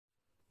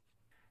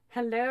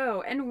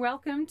Hello, and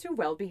welcome to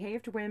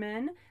Well-Behaved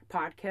Women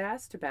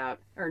podcast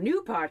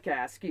new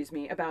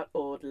podcast, about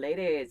old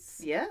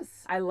ladies.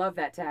 Yes. I love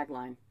that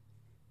tagline.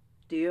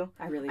 Do you?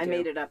 I really do. I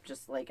made it up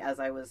just like as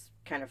I was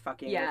kind of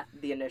fucking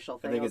with the initial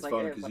thing. I think it's like,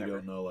 fun because you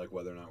don't know like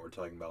whether or not we're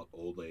talking about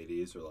old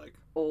ladies or like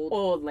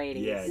old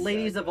ladies. Yeah, exactly.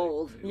 Ladies of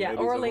old. Yeah,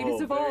 or ladies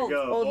of old.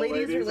 Old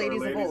ladies or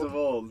ladies of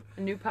old.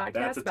 A new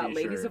podcast about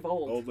ladies of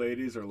old. Old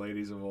ladies or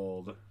ladies of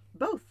old.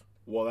 Both.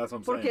 Well, that's what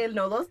I'm saying. Porque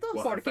no los dos.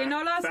 Well, Porque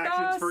no los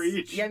factions dos. for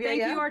each. Yeah,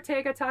 Thank you,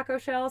 Ortega Taco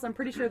Shells. I'm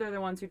pretty sure they're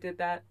the ones who did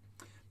that.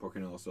 Porque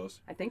no los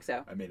dos. I think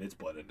so. I mean, it's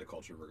bled into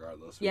culture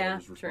regardless. Yeah,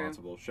 Whoever's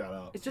responsible. Shout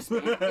out. It's just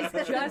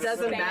Spanish. It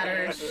doesn't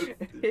matter.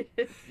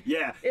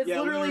 Yeah. It's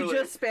literally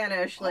just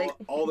Spanish. Like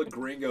all the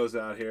gringos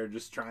out here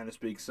just trying to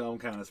speak some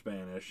kind of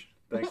Spanish.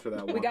 Thanks for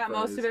that one. We got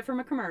most of it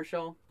from a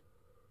commercial.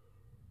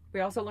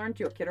 We also learned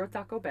Yo quiero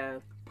Taco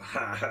Bell.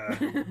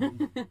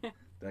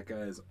 That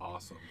guy is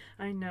awesome.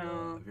 I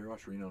know. Have you ever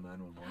watched Reno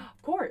 911?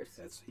 Of course.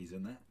 He's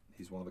in that.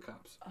 He's one of the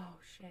cops. Oh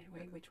shit!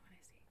 Wait, which one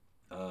is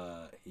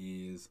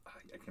he?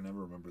 I can never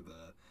remember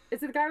the.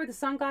 Is it the guy with the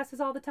sunglasses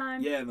all the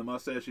time? Yeah, and the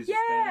mustache. He's yeah.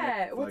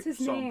 Hispanic, What's his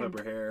salt name? And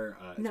pepper hair.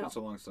 It's been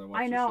so long since I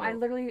watched. I know. The show. I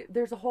literally.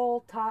 There's a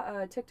whole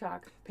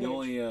TikTok page. The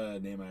only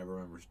name I ever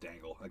remember is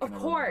Dangle. I can of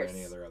never course. remember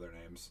any of their other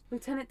names.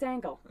 Lieutenant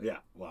Dangle. Yeah.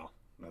 Well,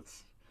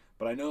 that's.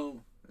 But I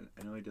know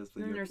he does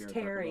the. And there's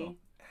Terry.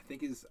 I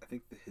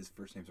think his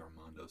first name's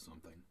Armando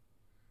something.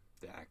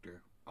 The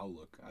actor. I'll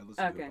look. I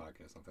listened to a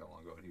podcast not that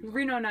long ago. And he was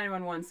Reno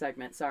 911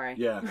 segment. Sorry.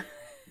 Yeah.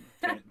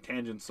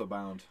 Tangents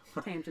abound.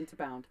 Tangents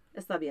abound.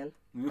 Está bien.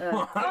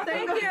 Oh,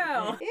 thank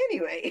you.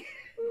 Anyway.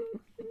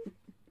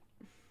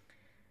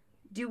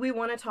 Do we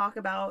want to talk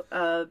about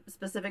a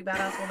specific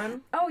badass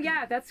woman? Oh,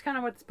 yeah. That's kind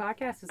of what this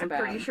podcast is about.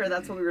 I'm pretty sure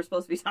that's what we were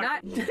supposed to be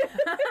talking about.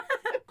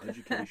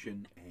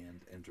 Education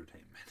and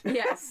entertainment.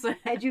 Yes.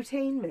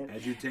 Edutainment.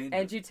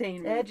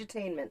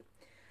 Edutainment.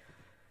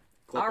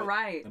 Clip All it.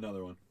 right.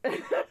 Another one.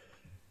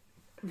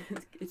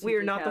 We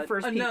are not the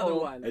first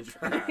people. Another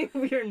one.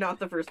 We are not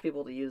the first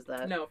people to use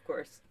that. No, of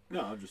course.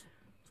 No, it's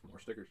more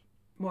stickers.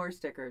 More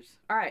stickers.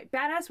 All right.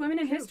 Badass women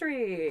in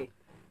history.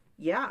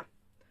 Yeah.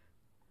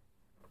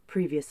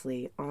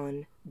 Previously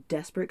on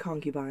Desperate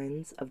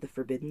Concubines of the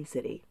Forbidden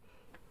City.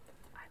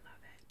 I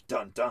love it.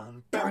 Dun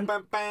dun. Bam,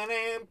 bam, bam,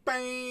 bam,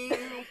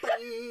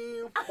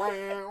 bam,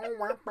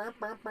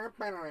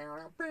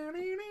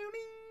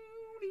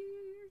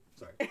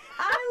 Sorry. I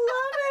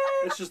love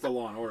it! It's just the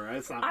Law and Order.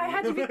 It's not. I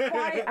had to be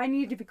quiet. I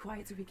needed to be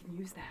quiet so we can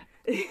use that.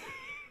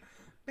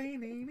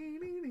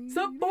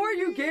 So for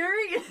you,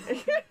 Gary.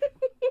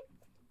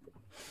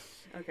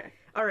 Okay.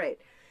 All right.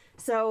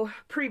 So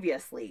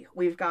previously,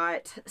 we've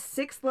got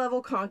 6th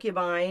level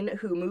concubine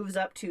who moves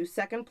up to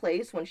 2nd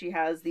place when she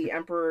has the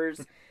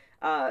Emperor's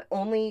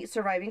only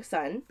surviving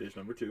son. Bitch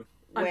number 2.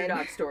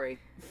 Underdog story.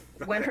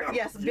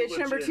 Bitch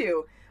number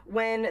 2.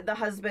 When the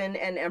husband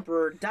and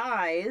Emperor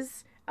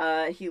dies,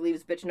 he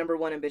leaves bitch number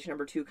 1 and bitch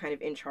number 2 kind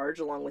of in charge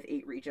along with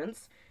 8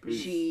 regents.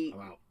 I'm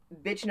out.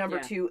 Bitch number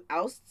 2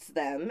 ousts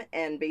them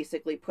and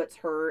basically puts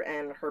her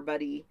and her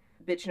buddy,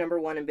 bitch number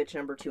 1 and bitch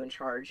number 2 in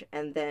charge.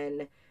 And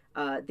then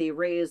they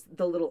raise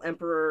the little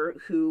emperor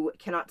who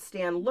cannot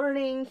stand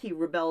learning. He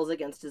rebels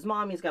against his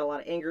mom. He's got a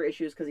lot of anger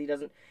issues because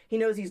he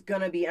knows he's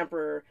gonna be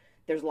emperor.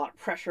 There's a lot of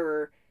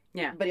pressure.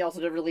 Yeah. But he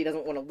also really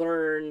doesn't want to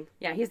learn.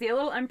 Yeah, he's the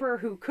little emperor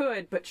who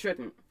could but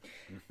shouldn't.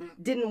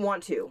 Didn't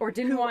want to. Or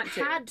didn't want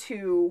to. Had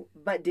to,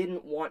 but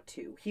didn't want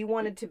to. He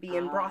wanted to be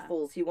in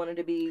brothels. He wanted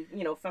to be, fucking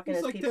his people.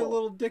 He's like that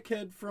little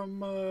dickhead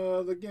from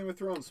the Game of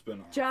Thrones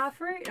spinoff.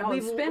 Joffrey? Oh,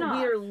 spinoff.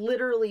 We are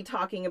literally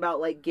talking about,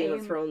 like, Game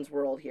of Thrones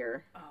world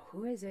here. Oh,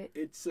 who is it?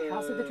 It's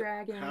House of the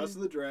Dragon. House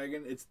of the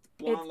Dragon. It's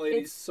the blonde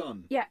lady's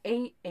son. Yeah,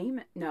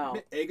 no.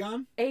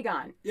 Aegon?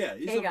 Aegon. Yeah,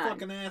 he's a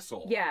fucking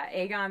asshole. Yeah,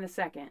 Aegon the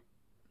Second.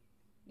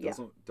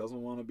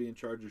 Doesn't want to be in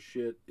charge of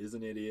shit. Is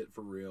an idiot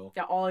for real.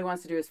 Yeah, all he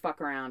wants to do is fuck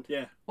around.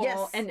 Yeah.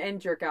 Yes. And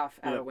jerk off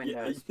out of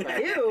windows. Yeah.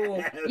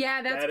 Ew.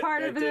 Yeah, that's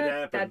part of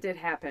it. That did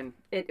happen.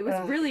 It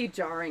was really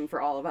jarring for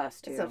all of us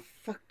too. It's a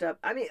fucked up.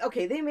 I mean,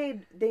 okay, they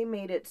made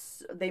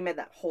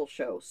that whole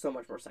show so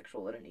much more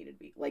sexual than it needed to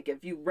be. Like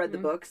if you read the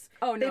books,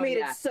 they made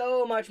it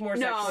so much more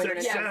sexual.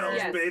 Sex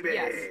sells, baby.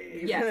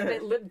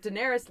 Yes.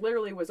 Daenerys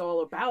literally was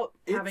all about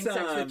having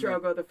sex with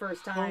Drogo the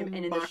first time,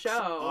 and in the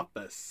show,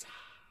 office.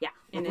 Yeah,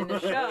 and in the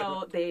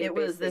show, it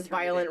was this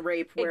violent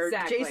rape where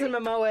Jason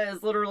Momoa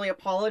is literally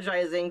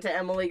apologizing to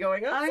Emily,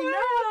 going, I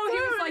know. He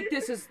was like,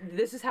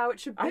 "This is how it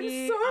should be. I'm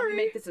sorry. I'm gonna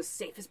make this as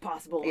safe as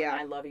possible." Yeah,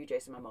 and I love you,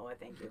 Jason Momoa.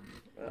 Thank you.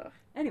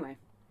 Anyway,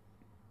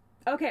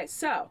 okay,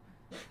 so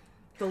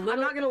I'm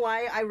not gonna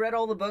lie. I read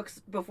all the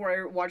books before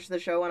I watched the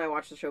show, and I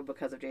watched the show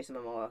because of Jason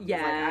Momoa.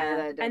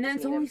 Yeah, and then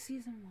it's only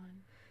season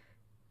 1.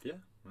 Yeah,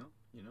 well,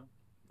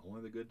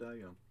 only the good die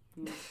young.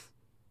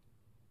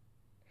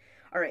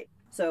 All right.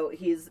 So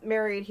he's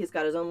married, he's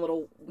got his own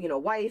little,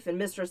 wife and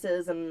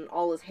mistresses and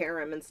all his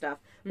harem and stuff,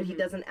 but he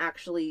doesn't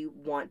actually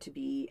want to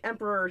be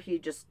emperor. He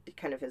just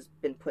kind of has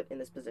been put in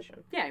this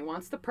position. Yeah, he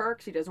wants the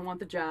perks, he doesn't want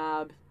the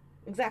job.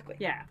 Exactly.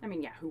 Yeah, I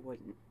mean, who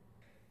wouldn't?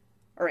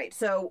 All right,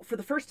 so for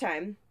the first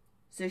time,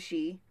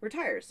 Cixi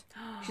retires.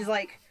 She's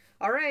like,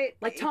 all right.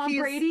 Like Tom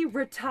Brady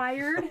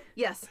retired?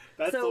 Yes.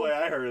 That's the way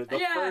I heard it the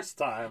first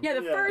time. Yeah,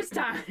 the first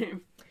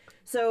time.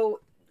 So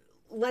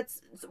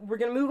we're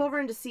going to move over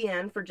into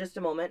Cian for just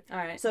a moment. All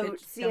right. So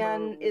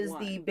Cian is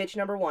the bitch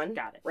number 1.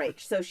 Got it. Right.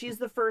 So she's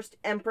the first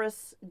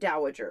Empress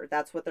Dowager.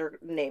 That's what their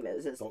name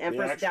is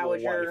Empress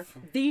Dowager. Wife.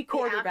 The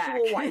quarterback. The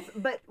actual wife.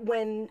 But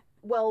when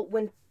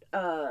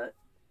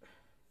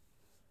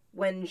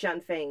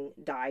Zhanfeng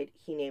died,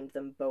 he named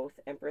them both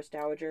Empress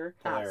Dowager.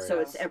 So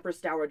it's Empress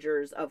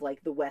Dowagers of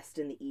like the West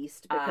and the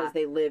East because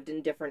they lived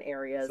in different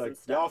areas It's like, and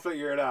stuff. y'all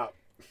figure it out.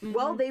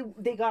 Well,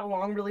 they got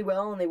along really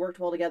well and they worked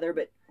well together.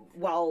 But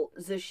while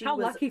Cixi How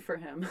was lucky for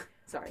him.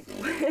 Sorry.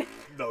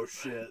 No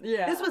shit.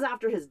 Yeah. this was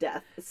after his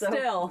death.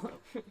 So.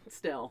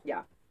 Still.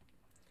 Yeah.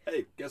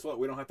 Hey, guess what?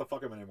 We don't have to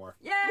fuck him anymore.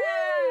 Yeah.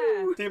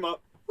 Woo! Team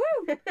up.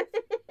 Woo!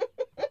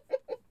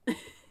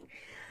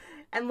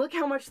 And look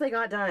how much they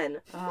got done.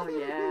 Oh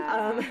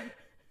yeah.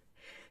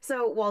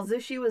 So while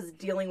Cixi was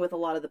dealing with a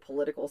lot of the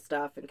political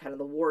stuff and kind of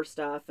the war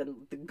stuff and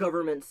the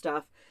government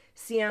stuff,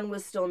 Cian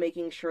was still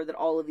making sure that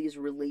all of these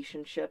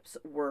relationships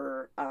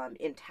were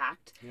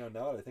intact. You know,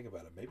 now that I think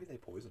about it, maybe they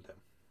poisoned him.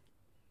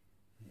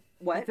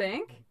 What? You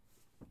think?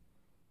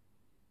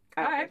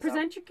 I All don't right, think so.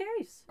 present your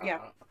case. Yeah.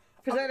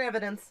 Present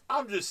evidence.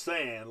 I'm just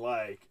saying,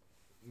 like,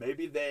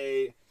 maybe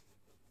they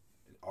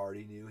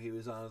already knew he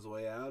was on his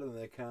way out and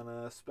they kind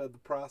of sped the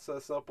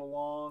process up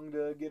along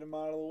to get him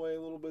out of the way a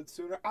little bit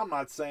sooner. I'm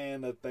not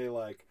saying that they,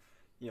 like,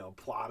 you know,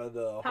 plotted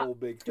a whole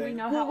big Do we thing.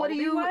 know Well, how what old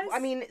do you? he was? I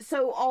mean,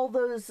 so all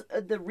those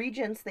the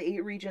regents, the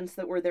 8 regents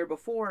that were there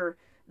before,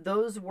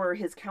 those were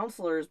his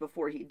counselors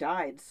before he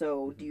died.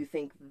 So, do you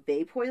think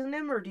they poisoned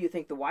him, or do you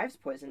think the wives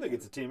I poisoned think him?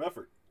 it's a team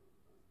effort.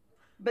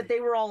 But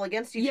they were all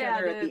against each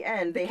other at the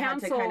end. They had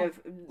to council kind of.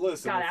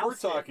 Listen, got if we're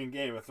ousted. talking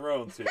Game of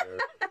Thrones here,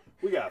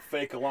 we got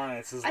fake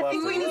alliances I left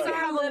think and we need to right.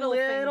 have a little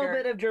Littlefinger.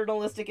 bit of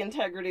journalistic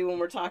integrity when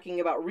we're talking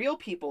about real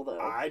people, though.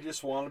 I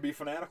just want to be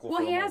fanatical. Well,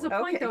 for he has a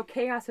moment. point, Okay. though.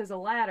 Chaos is a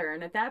ladder,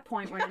 and at that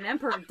point, when an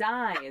emperor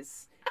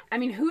dies, I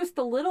mean, who's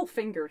the little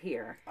finger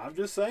here? I'm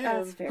just saying.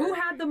 That's fair. Who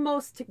had the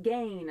most to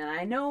gain? And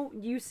I know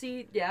you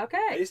see, yeah, They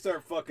okay.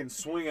 start fucking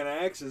swinging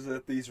axes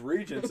at these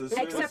regents as soon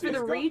Except as for he's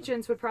the gone.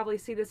 regents would probably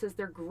see this as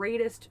their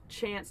greatest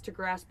chance to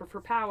grasp for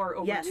power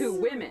over Yes. 2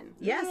 women.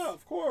 Yes. Yeah,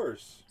 of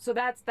course. So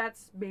that's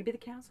maybe the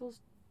council's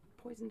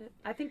poisoned it.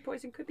 I think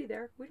poison could be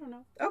there. We don't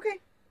know. Okay.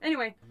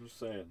 Anyway, I'm just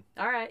saying.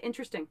 all right,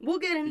 interesting. We'll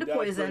get into died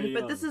poison, pretty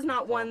but this young. is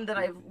not one that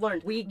I've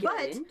learned. We get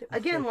but into-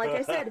 again, like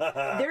I said,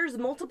 there's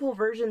multiple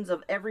versions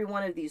of every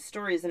one of these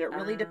stories, and it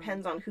really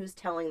depends on who's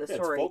telling the Yeah,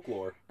 story. it's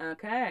folklore.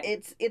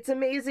 Okay. It's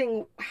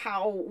amazing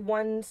how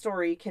one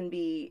story can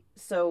be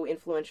so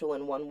influential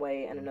in one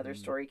way, and another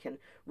story can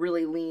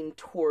really lean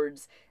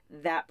towards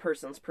that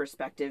person's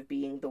perspective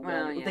being the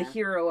Well, one, yeah. the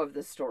hero of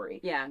the story.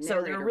 Yeah, So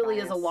there narrator really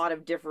is a bias. lot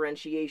of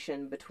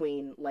differentiation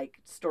between like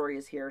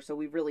stories here. So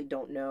we really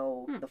don't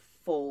know the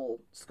full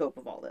scope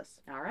of all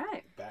this. All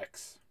right.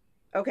 Bex.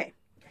 Okay,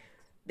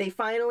 they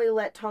finally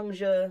let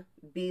Tongzhi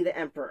be the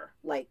emperor.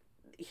 Like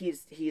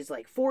he's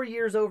like 4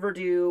 years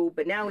overdue,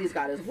 but now he's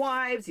got his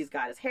wives, he's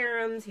got his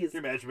harems, he's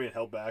Can you imagine being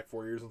held back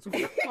 4 years in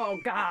school? Oh,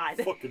 God.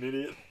 Fucking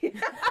idiot.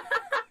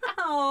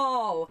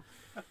 Oh.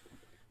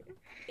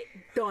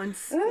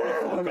 Dunce.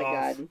 oh my Fuck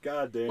off. god.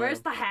 God damn. Where's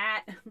the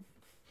hat?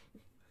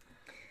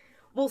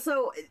 Well,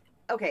 so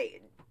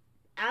okay,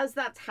 as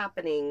that's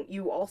happening,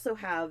 you also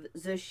have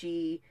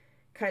Cixi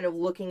kind of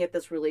looking at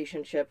this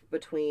relationship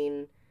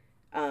between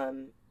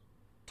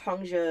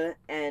Tongzhi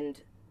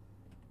and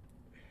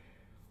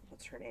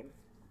what's her name?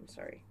 I'm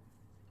sorry.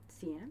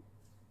 Cian?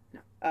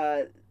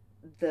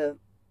 The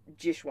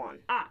Jishuan.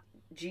 Ah.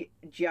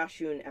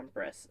 Jiashun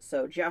Empress.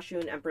 So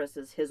Jiashun Empress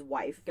is his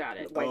wife. Got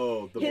it. Wife.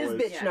 Oh, the his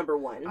boys. bitch Yeah. number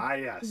 1. Ah,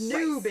 yes.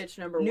 New Right. bitch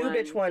number New one.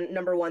 bitch one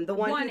number 1. The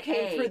one who 1A.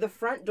 came through the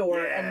front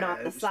door and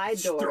not the side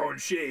just door. Throwing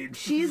shade.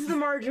 She's the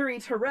Marjorie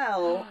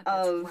Terrell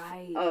of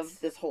right. of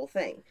this whole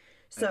thing. And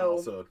So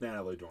also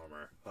Natalie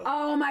Dormer.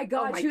 Oh my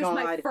god, Oh my she was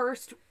my God.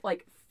 first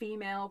like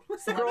female girl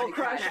celebrity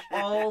crush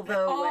all the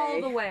all way.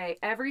 the way.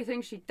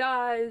 Everything she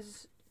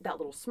does, that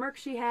little smirk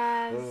she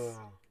has.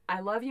 I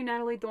love you,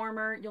 Natalie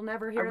Dormer. You'll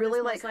never I hear really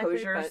this, like most likely,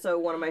 Hosier, but- so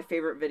one of my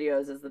favorite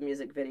videos is the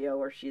music video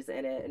where she's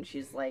in it and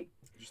she's like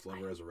Just love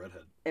her as a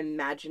redhead.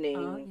 imagining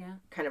Oh yeah,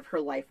 kind of her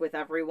life with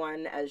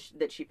everyone as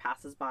that she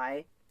passes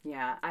by.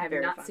 yeah. I have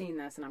Very not fun. seen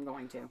this, and I'm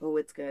going to. Oh,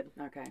 it's good.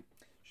 Okay.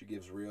 She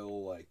gives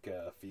real, like,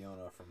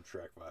 Fiona from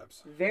Shrek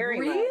vibes. Very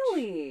much.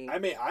 Really? I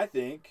mean, I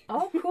think.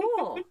 Oh,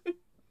 cool.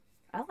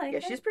 I like Yeah,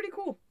 it. she's pretty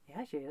cool.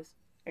 Yeah, she is.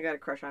 I got a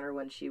crush on her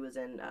when she was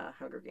in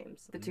Hunger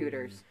Games. The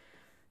Tudors.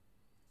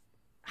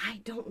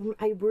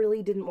 I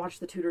really didn't watch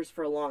The Tudors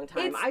for a long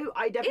time. It's-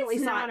 I definitely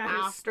it's saw not it a-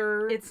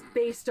 after. It's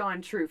based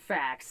on true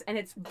facts, and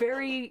it's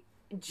very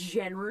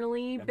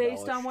generally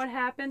based on Embellished. what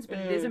happens, but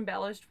it is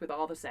embellished with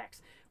all the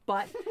sex.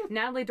 But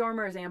Natalie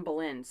Dormer is Anne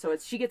Boleyn, so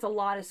she gets a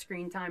lot of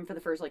screen time for the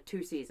first like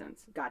 2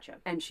 seasons, Gotcha.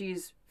 and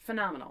she's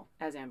phenomenal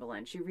as Anne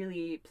Boleyn. She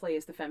really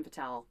plays the femme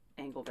fatale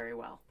angle very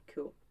well.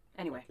 Cool.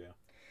 Anyway, Yeah.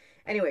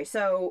 Anyway,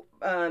 so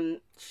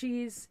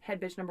she's head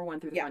bitch number 1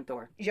 through the front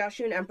door.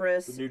 Jiaxun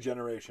Empress. The new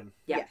generation.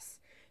 Yeah. Yes.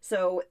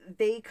 So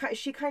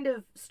she kind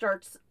of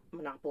starts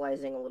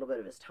monopolizing a little bit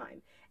of his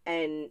time,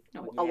 and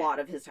a lot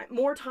of his time,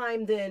 more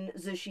time than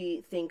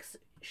Cixi thinks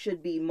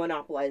should be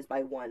monopolized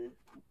by one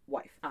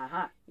wife.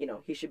 You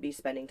know, he should be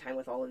spending time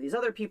with all of these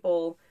other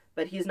people,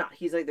 but he's not.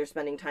 He's either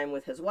spending time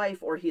with his wife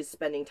or he's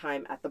spending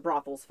time at the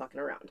brothels fucking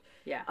around.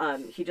 Yeah.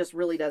 He just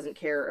really doesn't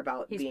care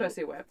about He's being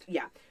pussy whipped.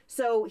 Yeah.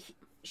 So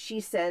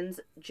she sends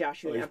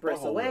Jiaxun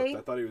Empress away.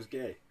 I thought he was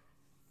gay.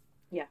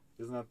 Yeah.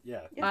 Isn't that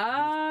yeah?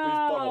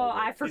 Oh,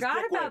 I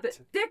forgot about the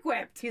dick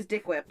whipped. He's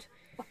dick whipped.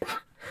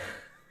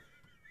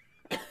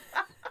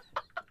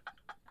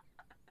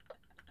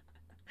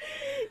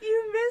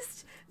 You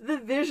missed the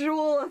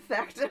visual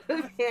effect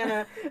of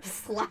Hannah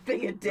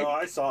slapping a dick. No,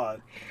 I saw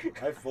it.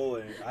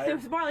 It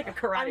was more like a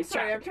karate I'm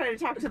sorry, chop. I'm trying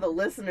to talk to the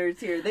listeners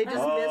here. They just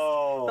missed the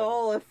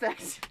whole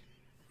effect.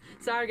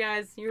 Sorry,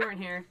 guys, you weren't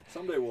here.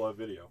 Someday we'll have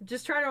video.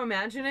 Just try to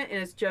imagine it,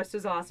 and it's just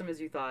as awesome as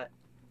you thought.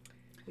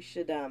 We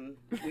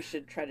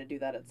should try to do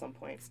that at some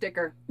point.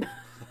 Sticker.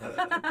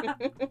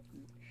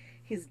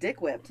 He's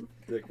dick whipped.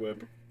 Dick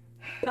whip.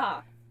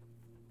 Ah.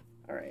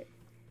 All right.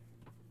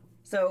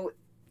 So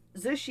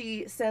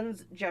Cixi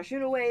sends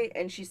Jiaxun away,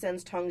 and she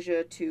sends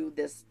Tongzhi to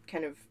this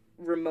kind of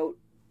remote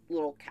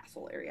little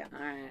castle area. All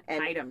right.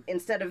 And hide him.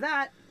 instead of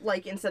that,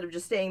 like, instead of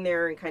just staying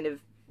there and kind of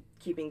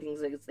keeping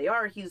things as they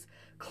are, he's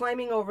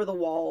climbing over the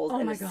walls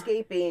and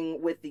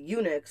escaping with the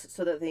eunuchs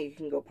so that they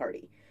can go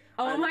party.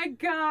 Oh my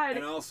god!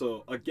 And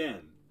also,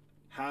 again,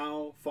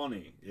 how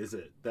funny is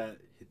it that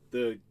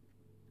the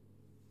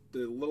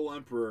little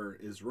emperor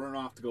is running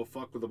off to go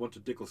fuck with a bunch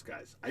of dickless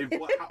guys? We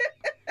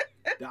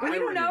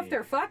don't know if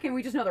they're fucking.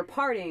 We just know they're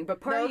partying.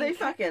 But partying. No, they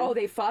fucking. Oh,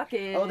 they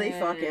fucking. Oh, they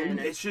fucking. And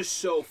it's just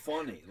so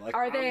funny. Like,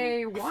 are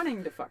they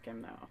wanting to fuck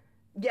him though?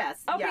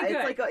 Yes. Okay, yeah. good.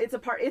 It's like it's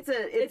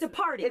a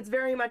party. It's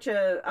very much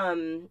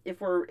a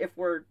if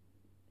we're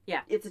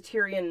yeah. It's a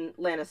Tyrion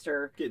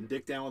Lannister getting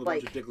dick down with a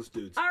bunch of dickless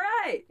dudes. All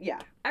right. Yeah.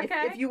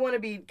 Okay. If you want to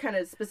be kind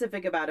of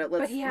specific about it,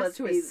 let's. But he has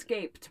to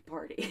escape to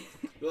party.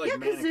 Yeah,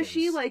 because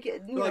Cixi, like,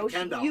 you know,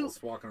 Ken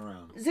dolls walking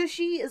around.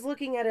 Cixi is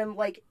looking at him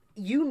like,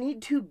 you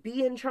need to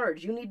be in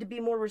charge. You need to be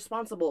more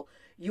responsible.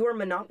 You are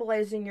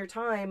monopolizing your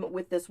time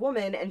with this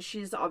woman, and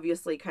she's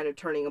obviously kind of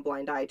turning a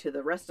blind eye to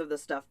the rest of the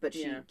stuff, but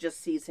she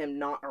just sees him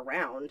not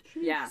around.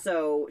 Yeah.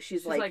 So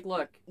she's like,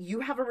 look,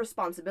 you have a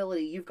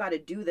responsibility. You've got to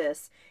do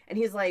this. And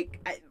he's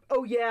like,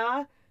 oh,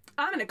 yeah?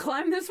 I'm going to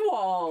climb this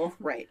wall.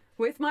 Right.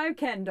 With my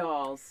Ken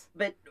dolls.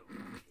 But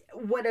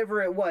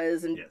whatever it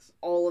was, and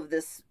all of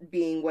this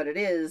being what it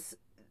is,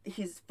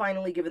 he's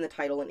finally given the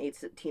title in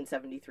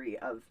 1873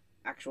 of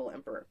actual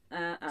emperor.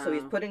 So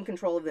he's put in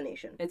control of the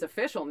nation. It's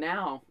official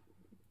now.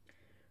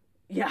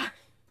 Yeah.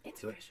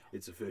 It's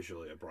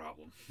officially a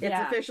problem. It's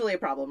officially a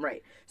problem,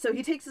 right. So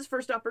he takes his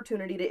first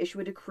opportunity to issue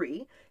a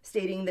decree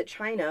stating that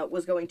China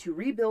was going to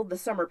rebuild the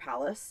Summer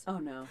Palace. Oh,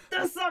 no.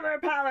 The Summer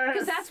Palace!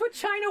 Because that's what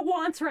China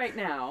wants right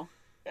now.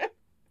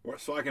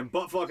 So I can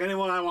butt fuck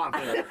anyone I want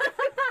there.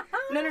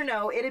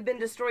 No. It had been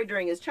destroyed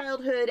during his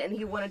childhood, and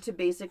he wanted to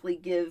basically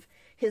give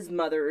his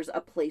mothers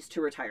a place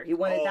to retire. He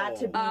wanted that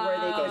to be where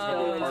they can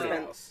go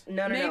and spend.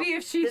 No. Maybe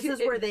if she, this is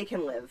where they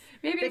can live.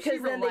 Maybe if she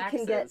because then relaxes. they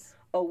can get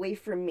away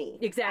from me.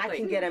 Exactly. I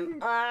can get them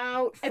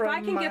out from if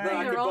I can get them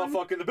I their can own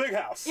butt fuck in the big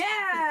house.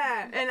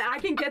 Yeah, and I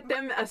can get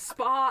them a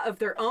spa of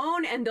their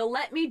own, and they'll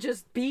let me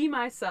just be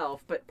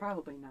myself, but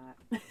probably not.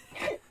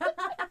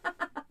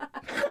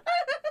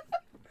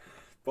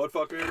 Butt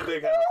fucking in the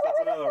big house. That's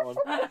another one.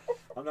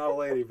 I'm not a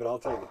lady, but I'll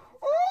take it.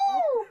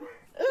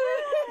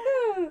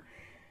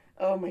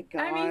 Oh my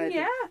god. I mean,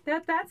 yeah,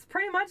 that's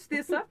pretty much the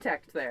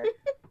subtext there.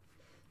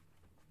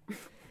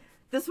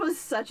 This was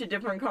such a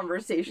different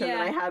conversation than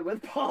I had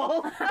with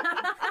Paul.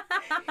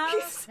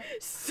 He's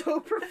so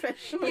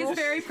professional. He's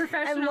very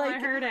professional, and, like, I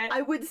heard it.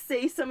 I would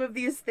say some of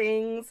these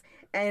things,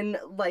 and,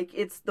 like,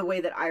 it's the way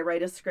that I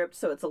write a script,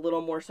 so it's a little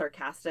more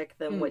sarcastic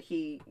than what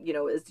he, you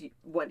know, is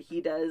what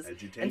he does.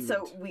 Edutainment. And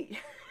so we,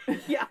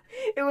 yeah,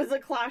 it was a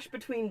clash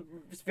between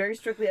very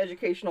strictly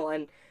educational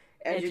and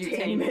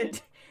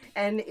edutainment.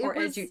 And it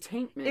was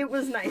edutainment. It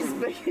was nice,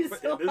 but he's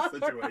still in this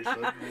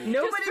situation.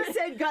 Nobody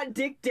said got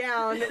dick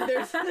down.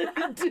 There's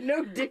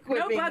no dick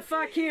whipping. No butt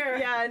fuck here.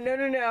 Yeah, no.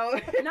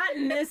 Not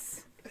in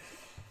this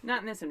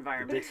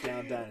environment. Dicks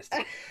down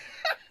dynasty.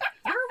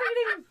 We're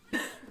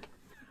reading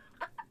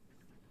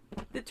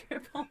the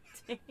Triple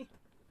T.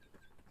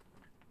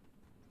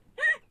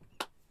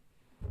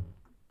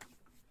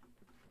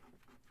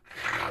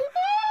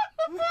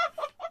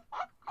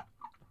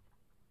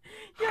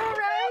 You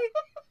alright?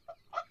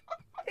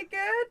 You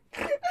good?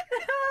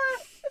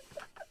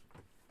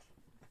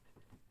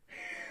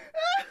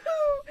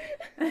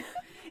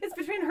 It's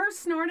between her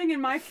snorting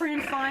and my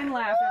Fran Fine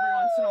laugh every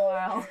once in a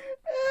while.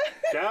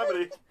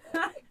 Cavity.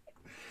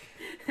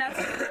 That's...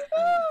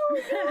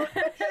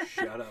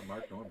 Shout out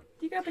Mark Norman.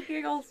 You got the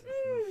giggles.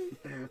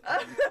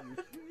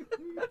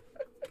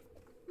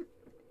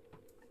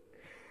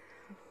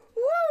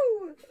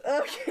 Woo!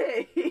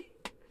 Okay.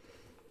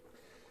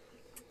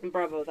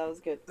 Bravo, that was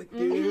good.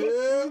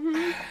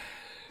 Yeah.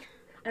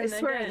 I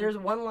swear, there's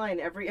one line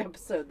every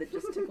episode that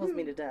just tickles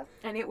me to death.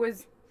 And it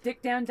was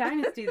Dick Down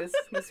Dynasty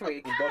this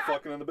week. Butt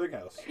fucking in the big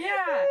house.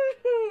 Yeah.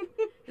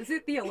 Is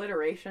it the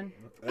alliteration?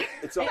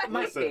 It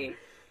might be.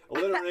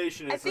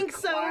 Alliteration is I think a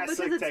so, because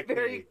classic it's technique.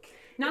 very...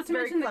 Not It's to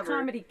very mention the clever.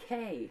 comedy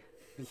K.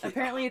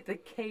 Apparently the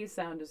K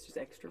sound is just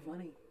extra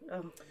funny.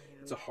 Oh,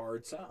 It's a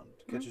hard sound.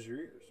 Catches your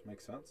ears.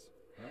 Makes sense.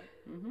 Right?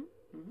 All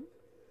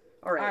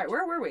All right. right,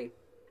 where were we?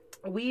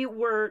 We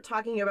were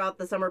talking about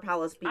the Summer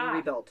Palace being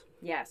rebuilt.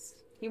 Yes.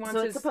 He wants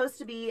So his... it's supposed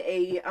to be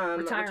a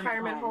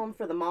retirement home. home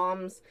for the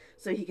moms,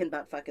 so he can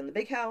butt fuck in the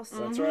big house.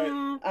 That's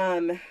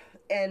right.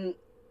 And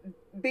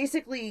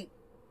basically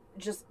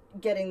just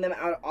getting them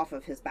off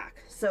of his back.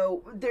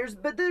 So there's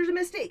a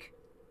mistake.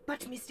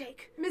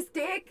 Mistake.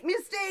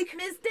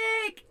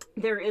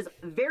 There is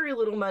very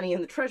little money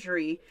in the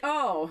treasury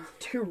Oh.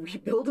 to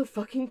rebuild a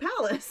fucking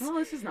palace. Well,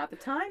 this is not the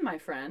time, my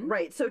friend.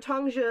 Right, so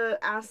Tongja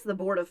asked the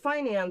Board of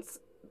Finance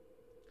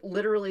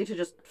literally to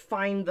just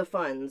find the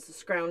funds,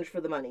 scrounge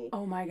for the money.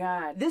 Oh my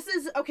god. This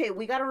is, okay,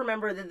 we gotta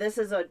remember that this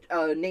is a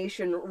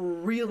nation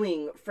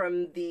reeling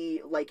from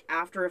the, like,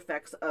 after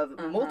effects of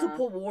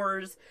multiple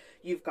wars.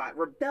 You've got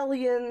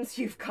rebellions,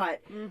 you've got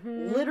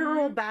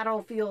literal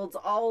battlefields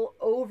all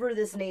over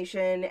this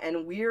nation,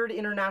 and weird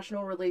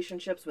international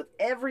relationships with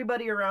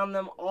everybody around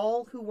them,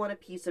 all who want a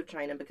piece of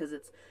China, because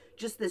it's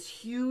just this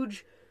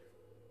huge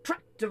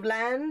tract of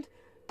land.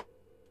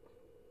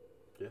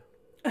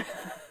 Yeah.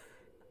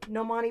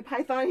 No Monty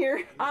Python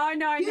here. Oh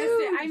no, I missed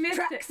it. I missed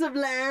Tracts it. of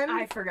land.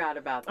 I forgot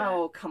about that.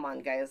 Oh, come on,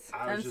 guys.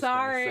 I was I'm just gonna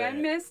sorry, I say,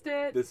 missed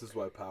it. This is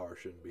why power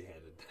shouldn't be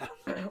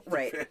handed down.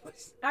 Right.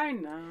 Families. I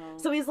know.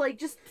 So he's like,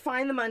 just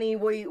find the money.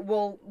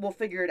 We'll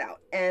figure it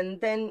out.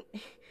 And then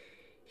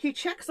he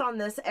checks on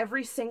this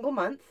every single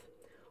month.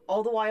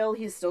 All the while,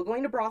 he's still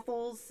going to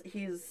brothels.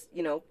 He's,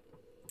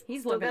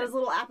 He's still living got his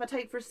little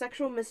appetite for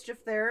sexual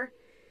mischief there.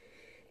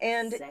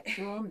 And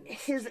sexual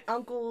mischief. his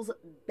uncles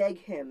beg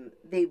him.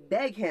 They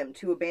beg him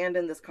to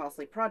abandon this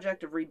costly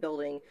project of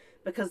rebuilding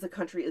because the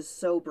country is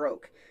so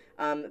broke.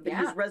 But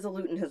he's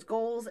resolute in his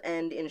goals,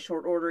 and in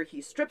short order,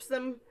 he strips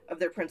them of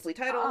their princely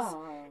titles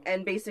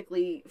and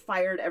basically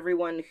fired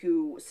everyone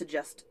who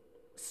suggests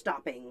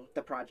stopping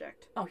the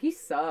project. Oh, he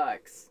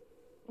sucks.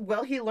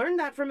 Well, he learned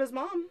that from his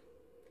mom.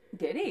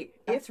 Did he?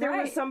 If there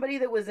was somebody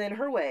that was in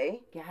her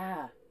way,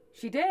 Yeah,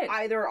 she did.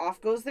 either off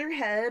goes their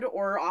head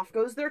or off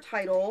goes their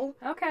title.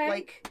 Okay.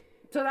 Like,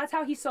 so that's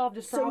how he solved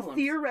his so problems.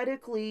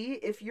 theoretically,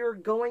 if you're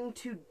going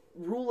to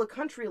rule a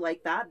country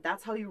like that,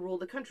 that's how you rule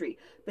the country.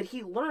 But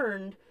he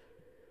learned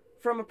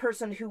from a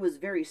person who was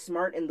very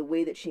smart in the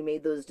way that she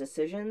made those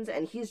decisions,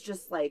 and he's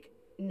just like,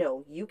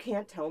 no, you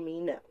can't tell me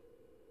no.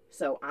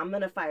 So I'm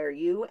gonna fire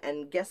you,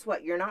 and guess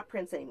what? You're not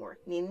prince anymore.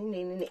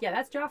 Yeah,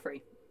 that's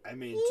Joffrey. I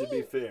mean, to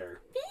be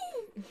fair,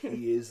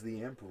 he is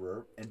the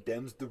emperor and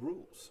dems the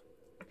rules.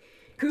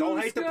 Don't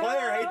hate the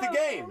player, hate the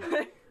game.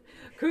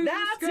 Cusco.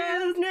 That's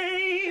his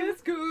name!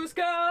 It's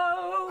Cusco.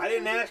 I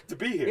didn't ask to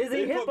be here. Is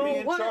he They put me in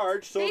hippo?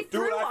 charge, so They do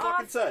what threw I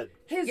fucking off said.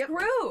 His Yep.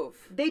 groove.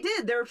 They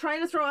did. They were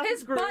trying to throw off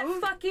His groove. butt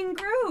fucking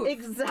groove.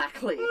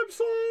 Exactly. I'm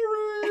sorry.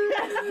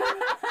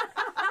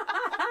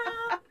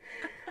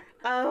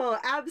 Oh,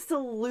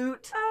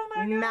 absolute Oh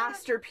my God.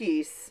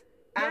 masterpiece.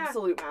 Yeah.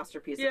 Absolute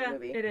masterpiece of Yeah, a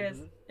movie. it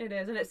is. It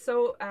is, and it's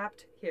so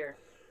apt here.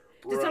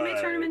 Did somebody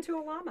turn him into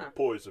a llama?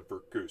 Poison for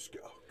Cusco.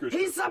 Cusco's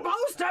He's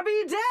supposed to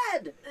be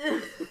dead!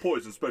 The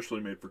poison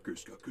specially made for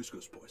Cusco.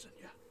 Cusco's poison,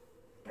 yeah.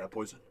 That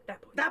poison? That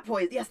boy. That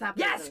poison. Yes, that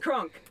poison. Yes,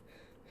 Crunk.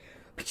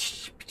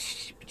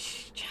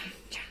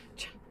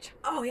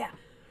 Oh yeah.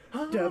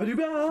 Oh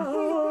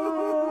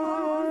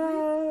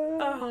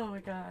my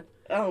God.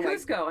 Oh my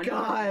Cusco,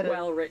 God. another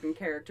well-written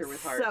character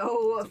with heart.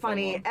 So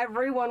funny.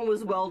 Everyone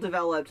was well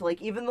developed.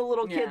 Like, even the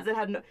little kids Yeah. that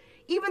had no...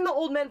 Even the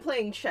old men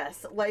playing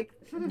chess. Like,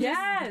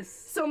 Yes.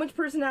 so much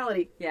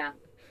personality. Yeah.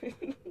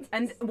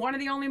 And one of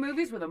the only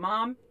movies where the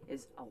mom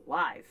is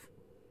alive.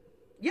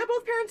 Yeah,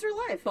 both parents are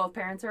alive. Both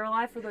parents are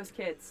alive for those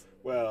kids.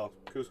 Well,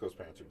 Cusco's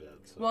parents are dead.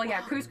 So. Well,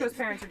 yeah, Cusco's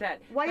parents are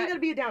dead. Why you But gotta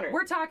be a downer?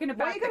 We're talking Why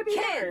about you the gotta be a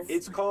downer? kids.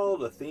 It's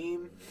called a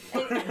theme.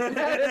 Have you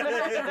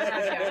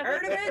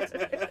heard of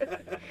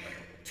it?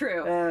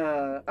 True.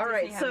 All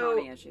right, Disney had so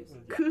mommy issues.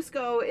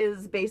 Cusco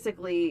is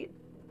basically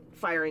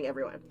firing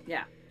everyone.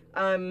 Yeah.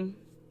 Cusco.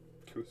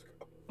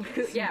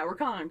 Yeah, we're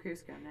calling him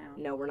Cusco now.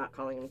 No, we're not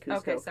calling him Cusco.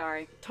 Okay,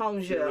 sorry.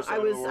 Tongja. I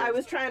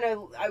was trying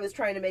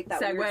to make that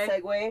Segue. weird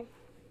segue.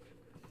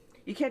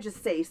 You can't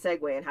just say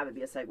segue and have it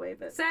be a segue,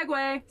 but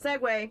Segway.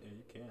 segue. Yeah, you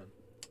can.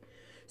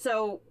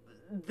 So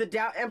the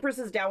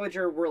Empress's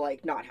Dowager were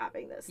like not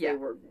having this. Yeah. They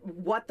were,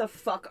 what the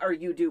fuck are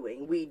you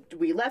doing? We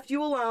left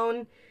you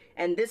alone,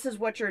 and this is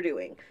what you're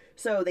doing.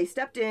 So they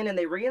stepped in and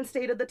they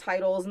reinstated the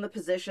titles and the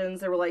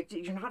positions. They were like,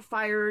 you're not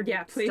fired.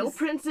 Yeah, please. Still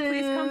princes.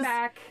 Please come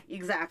back.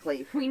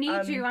 Exactly. We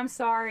need you. I'm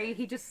sorry.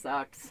 He just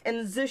sucks.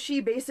 And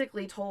Cixi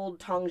basically told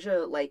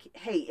Tongja, like,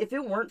 hey, if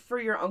it weren't for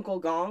your Uncle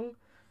Gong,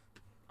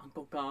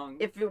 Uncle Gong.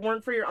 if it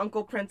weren't for your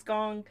Uncle Prince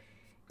Gong,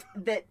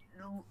 that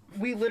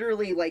we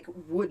literally like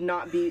would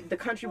not be, the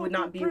country would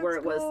not be where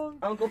it was.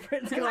 Uncle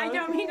Prince Gong. I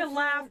don't mean to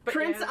laugh, but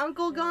Prince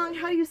Uncle Gong.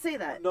 How do you say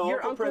that? No,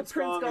 Your Uncle Prince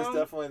Gong is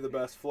definitely the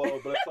best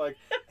flow. But it's like,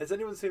 has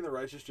anyone seen The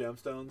Righteous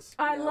Gemstones?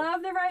 I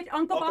love the right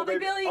Uncle Bobby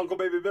Billy. Uncle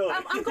Baby Billy.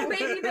 Uncle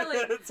Baby Billy.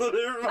 That's what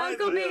it reminds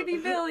Uncle me Baby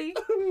of. Billy.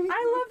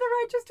 I love the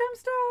Righteous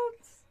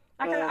Gemstones.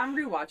 I'm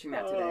rewatching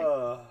that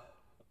today.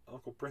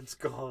 Uncle Prince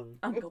Gong.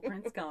 Uncle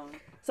Prince Gong.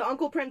 So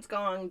Uncle Prince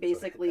Gong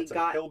basically it's a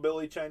got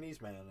hillbilly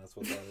Chinese man. That's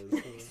what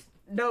that is.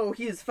 no,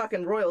 he's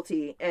fucking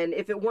royalty, and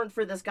if it weren't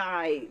for this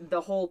guy,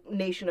 the whole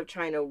nation of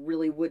China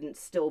really wouldn't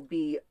still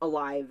be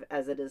alive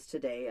as it is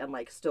today, and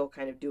like still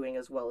kind of doing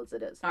as well as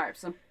it is. All right,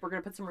 so we're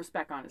gonna put some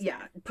respect on his name.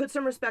 Put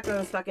some respect on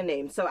his fucking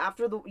name. So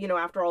after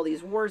after all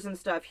these wars and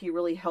stuff, he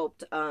really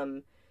helped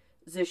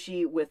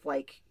Cixi with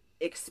like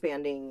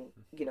expanding,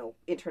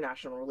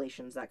 international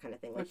relations, that kind of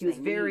thing. Like he was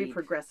very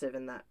progressive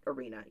in that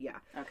arena. Yeah.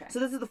 Okay. So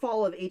this is the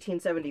fall of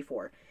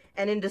 1874,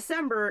 and in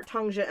December,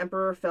 Tongzhi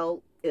Emperor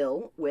fell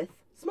ill with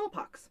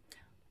smallpox.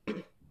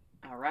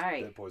 All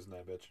right. They poisoned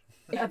that bitch.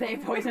 Yeah, they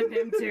poisoned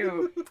him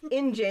too.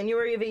 In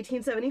January of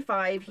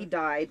 1875, he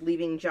died,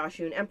 leaving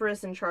Joshun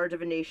Empress in charge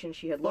of a nation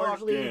she had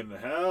largely... Fucking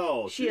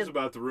hell. She's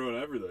about to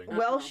ruin everything.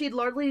 Well, she'd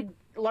largely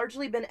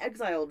been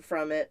exiled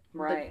from it,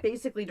 right?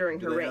 Basically during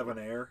her reign. Did they have an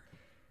heir?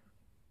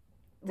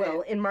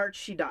 Well, in March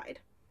she died.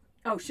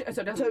 Oh,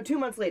 so 2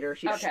 months later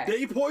she died. Okay.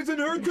 They poisoned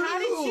her too! How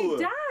did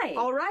she die?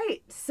 All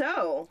right,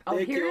 so... Oh,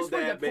 they here's killed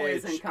where that the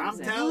poison bitch. comes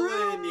I'm in. telling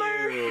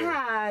Rumor you.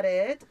 had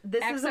it.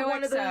 This is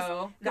one of those...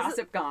 XOXO,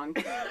 Gossip Gong.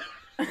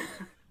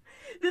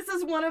 This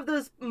is one of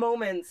those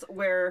moments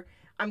where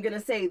I'm going to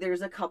say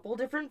there's a couple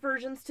different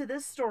versions to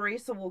this story,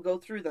 so we'll go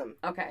through them.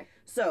 Okay.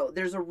 So,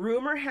 there's a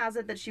rumor has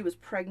it that she was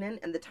pregnant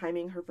and the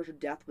timing of her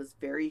death was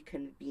very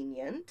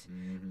convenient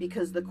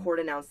because the court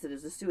announced it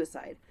as a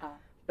suicide.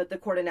 But the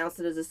court announced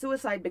it as a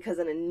suicide because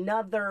in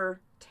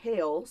another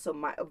tale, so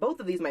both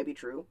of these might be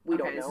true, we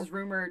don't know. This is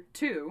rumor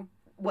 2.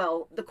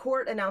 Well, the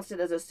court announced it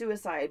as a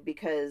suicide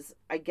because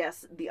I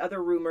guess the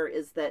other rumor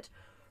is that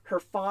her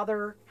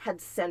father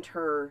had sent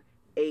her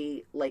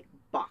a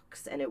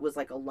box, and it was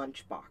like a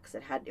lunch box.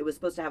 It was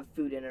supposed to have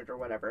food in it or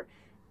whatever,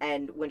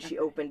 and when she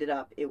opened it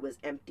up, it was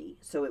empty.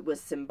 So it was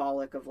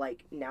symbolic of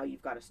now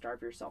you've got to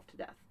starve yourself to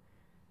death.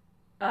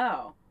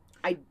 Oh.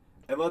 And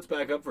let's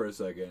back up for a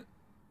second.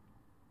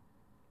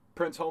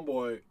 Prince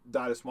Homeboy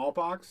died of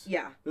smallpox?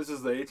 Yeah. This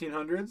is the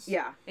 1800s?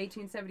 Yeah.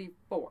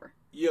 1874.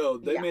 Yo,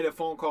 they made a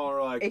phone call and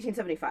were like...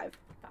 1875.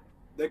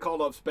 They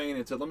called up Spain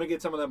and said, let me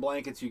get some of them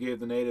blankets you gave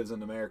the natives in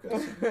the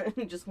Americas.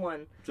 Just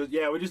one.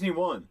 We just need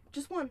one.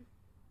 Just one.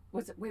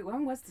 Wait,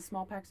 when was the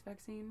smallpox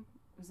vaccine?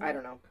 I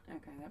don't know.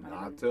 Okay, that might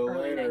Not have been till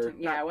early later.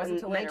 19... Yeah, it wasn't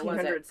until later, was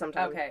 1900 it?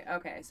 sometime.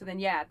 Okay. So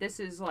then, this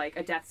is like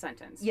a death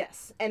sentence.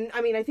 Yes. And,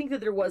 I mean, I think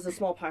that there was a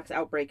smallpox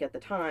outbreak at the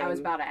time. I was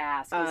about to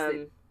ask, is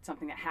it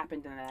something that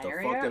happened in that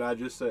area? The fuck did I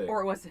just say?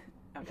 Or was it...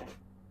 Okay.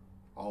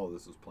 All of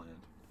this was planned.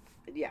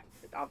 Yeah,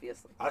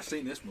 obviously. I've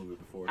seen this movie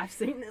before. I've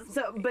seen this.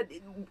 So, but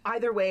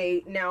either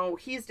way, now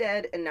he's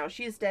dead and now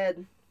she's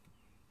dead.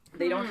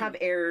 They don't have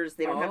heirs.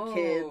 They don't have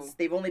kids.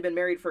 They've only been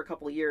married for a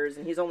couple of years,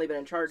 and he's only been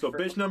in charge so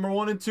bitch number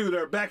 1 and 2,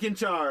 they're back in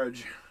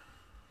charge.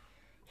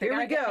 Here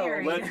we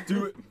go. Let's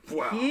do it.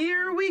 Wow.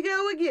 Here we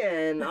go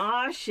again.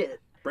 Aw, shit.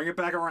 Bring it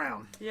back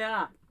around.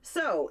 Yeah.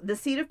 So, the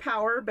seat of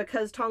power,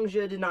 because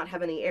Tongzhi did not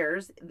have any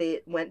heirs, they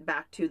went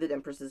back to the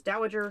Empress's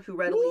dowager, who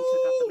readily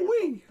took up the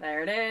mantle.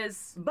 There it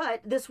is.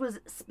 But this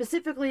was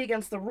specifically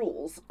against the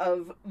rules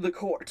of the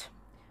court.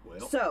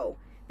 Well. So,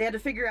 they had to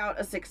figure out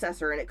a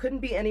successor, and it couldn't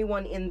be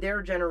anyone in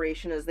their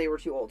generation as they were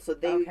too old. So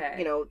they,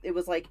 it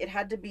was like, it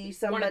had to be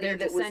somebody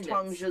that was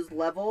Tongzhi's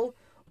level,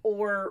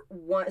 or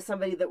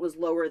somebody that was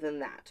lower than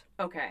that.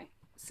 Okay.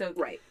 So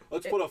right.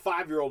 Let's put a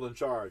 5-year-old in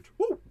charge.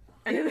 Woo!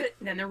 And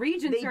then the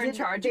regents are in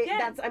charge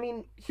again.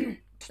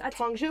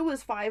 Tongzhi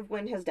was 5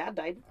 when his dad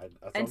died.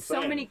 And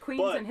so many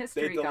queens in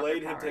history they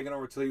delayed got him taking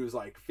over till he was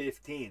like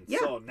 15. Yeah.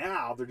 So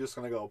now they're just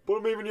gonna go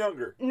put him even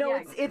younger.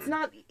 No, it's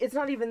not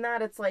even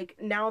that. It's like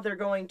now they're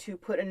going to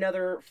put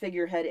another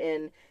figurehead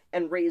in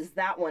and raise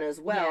that one as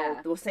well,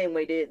 the same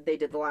way they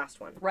did the last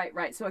one.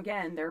 Right. So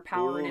again, their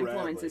power and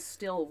influence is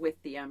still with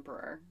the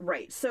emperor.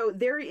 Right. So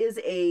there is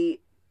a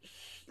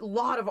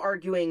lot of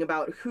arguing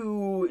about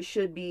who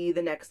should be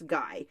the next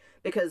guy,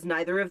 because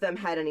neither of them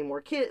had any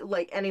more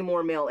any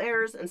more male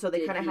heirs, and so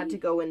they kind of had to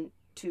go into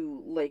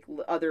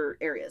other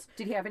areas.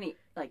 Did he have any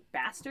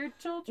bastard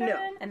children?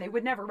 No. And they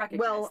would never recognize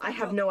Well, them. I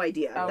have no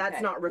idea. Okay.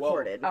 That's not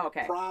recorded. Oh,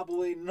 okay.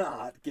 Probably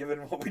not, given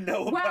what we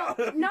know about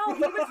him. No,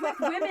 he was with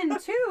women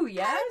too,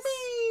 yes?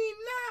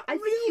 I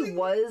think he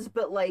was,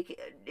 but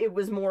it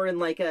was more in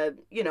a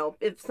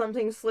if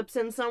something slips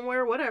in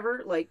somewhere,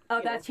 whatever.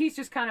 He's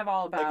just kind of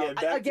all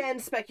about again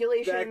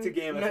speculation. Back to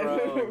Game of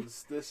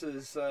Thrones. This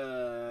is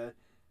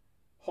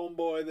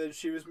homeboy that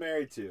she was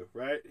married to,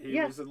 right? He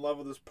Yeah. was in love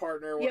with his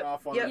partner, went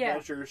off on Yep.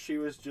 adventure. She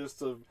was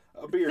just a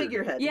beard.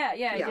 Figurehead. Yeah.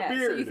 So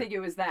Beard. you think it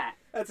was that?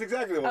 That's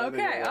exactly what I think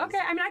Okay, it was. okay.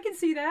 I mean, I can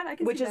see that.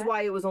 Which see is that.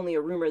 why it was only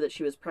a rumor that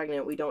she was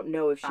pregnant. We don't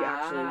know if she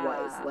actually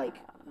was. Like,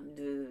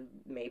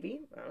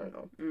 maybe? I don't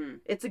know.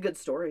 It's a good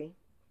story.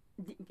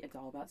 It's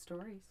all about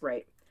stories.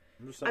 Right.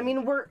 I'm just saying. I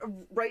mean,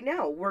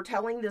 we're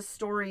telling this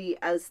story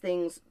as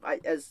things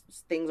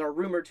are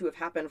rumored to have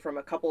happened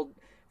from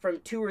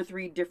 2 or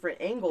 3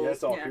 different angles. Yeah,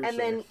 it's all Yeah. hearsay. And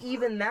then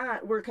even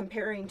that we're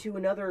comparing to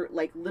another,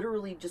 like,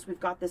 literally just we've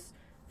got this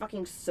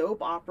fucking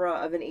soap opera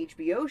of an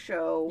HBO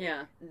show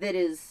Yeah. that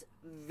is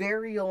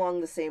very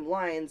along the same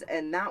lines,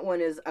 and that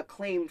one is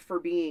acclaimed for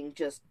being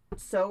just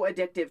so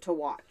addictive to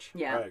watch.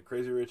 Yeah. All right,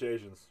 Crazy Rich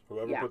Asians.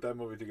 Whoever Yeah. put that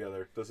movie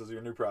together, this is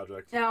your new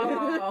project.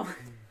 Oh.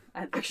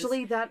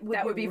 Actually, that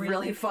would be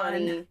really fun.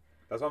 funny.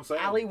 That's what I'm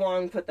saying. Ali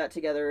Wong put that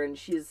together, and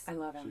she's I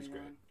love She's Ali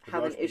great. Wong. Have you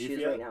having watched Beef issues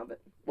yet? right now. But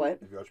what?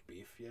 Have you watched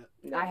Beef yet?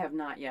 No. I have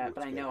not yet, Ooh,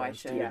 but it's I good. know I And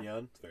should. Steven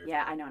Yeun, it's very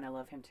Yeah, funny. I know, and I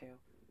love him too.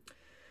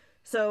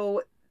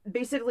 So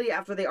basically,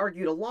 after they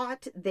argued a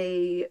lot,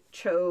 they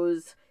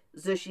chose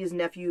Cixi's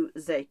nephew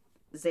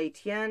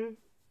Zetian.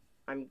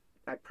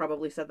 I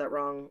probably said that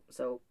wrong,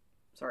 so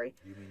sorry.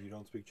 You mean you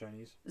don't speak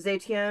Chinese?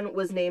 Zetian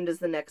was named as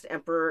the next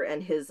emperor,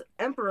 and his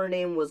emperor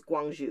name was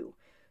Guangzhou.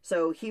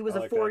 So he was I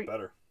like that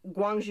better.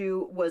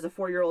 Guangzhou was a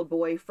 4-year-old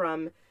boy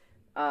from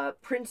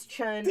Prince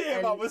Chen. Damn,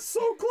 and, I was so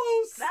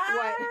close.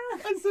 What?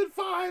 I said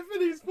 5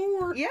 and he's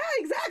 4. Yeah,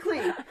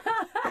 exactly.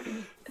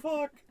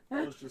 Fuck.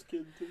 I was just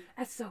kidding too.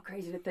 That's so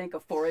crazy to think, a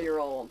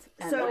 4-year-old.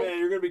 And So- Hey, man,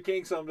 you're gonna be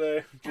king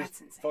someday. That's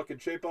Just insane. fucking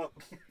shape up.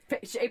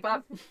 Shape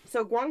up.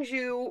 So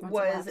Guangzhou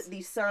What's was that?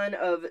 the son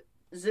of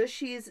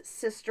Cixi's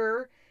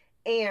sister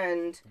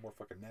and No more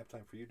fucking nap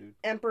time for you, dude.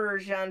 Emperor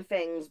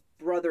Zhanfeng's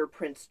brother,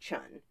 Prince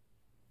Chen.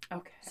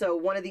 Okay. So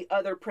one of the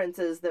other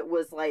princes that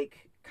was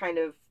like kind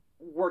of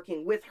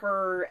working with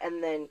her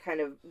and then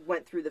kind of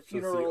went through the So it's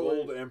funeral. the and-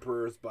 old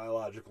emperor's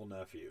biological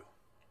nephew.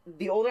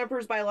 the old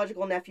emperor's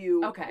biological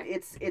nephew. Okay.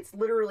 It's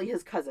literally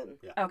his cousin.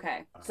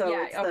 Okay. So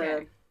yeah, it's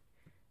okay.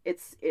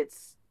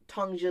 it's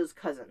Tongji's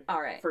cousin.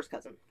 All right. First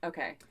cousin.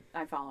 Okay.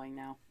 I'm following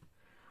now.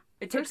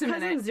 It First takes a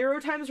cousin minute. 0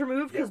 times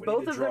removed because Yeah, we both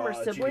need to of them are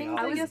draw a siblings.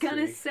 I I was guess.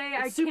 gonna say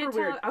I It's super can't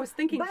weird. tell. I was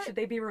thinking, But- should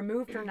they be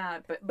removed or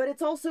not? But But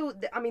it's also,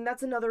 I mean,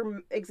 that's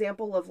another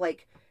example of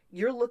like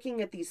you're looking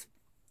at these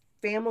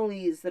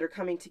families that are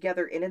coming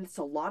together, and it's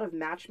a lot of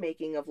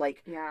matchmaking of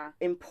like yeah,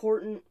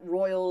 important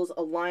royals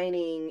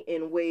aligning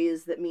in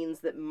ways that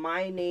means that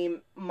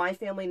my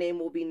family name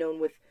will be known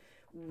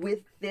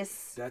with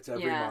this. That's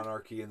every Yeah.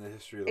 monarchy in the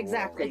history of the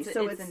Exactly. world. It's a-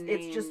 So it's a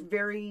it's just name.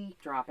 very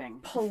dropping.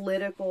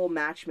 political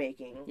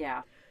matchmaking.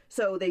 Yeah.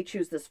 So they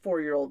choose this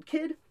 4-year-old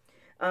kid,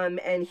 and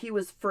he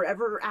was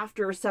forever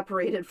after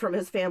separated from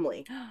his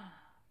family.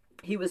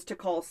 He was to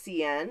call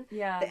Cian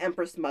Yeah. the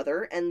Empress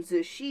Mother, and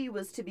Cixi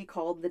was to be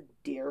called the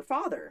Dear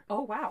Father.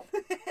 Oh wow.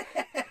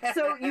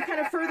 So you kind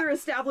of further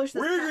establish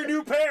this. We're your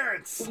new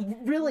parents.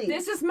 Really?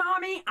 This is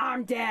mommy.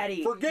 I'm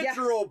daddy. Forget Yeah.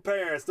 your old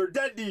parents. They're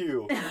dead to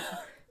you.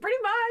 Pretty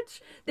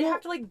much. They Well-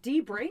 have to like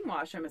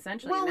de-brainwash him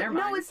essentially well, in their no,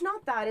 minds. it's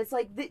not that. It's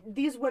like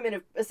these women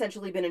have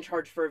essentially been in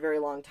charge for a very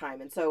long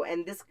time, and so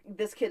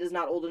this kid is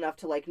not old enough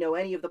to like know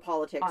any of the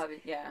politics,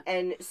 Yeah.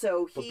 and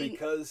so But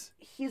because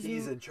he's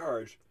in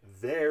charge,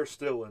 they're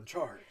still in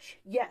charge.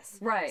 yes,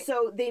 Right.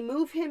 So they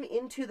move him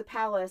into the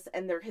palace,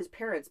 and they're his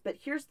parents. But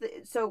here's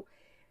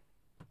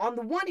on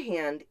the one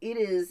hand, it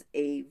is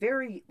a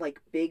very like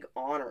big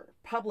honor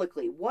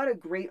publicly. What a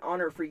great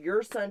honor for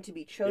your son to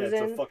be Yeah, it's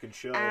chosen a fucking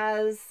show.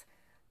 as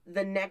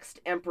the next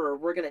emperor.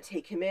 We're going to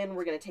take him in.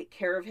 We're going to take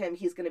care of him.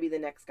 He's going to be the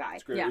next guy.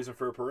 It's a great Yeah. reason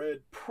for a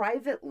parade.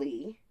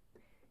 Privately,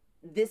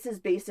 this is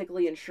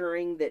basically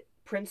ensuring that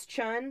Prince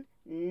Chun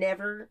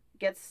never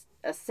gets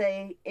a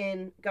say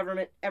in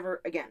government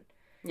ever again.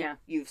 Yeah.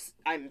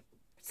 I'm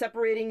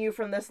separating you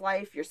from this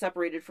life. You're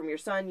separated from your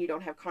son. You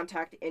don't have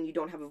contact, and you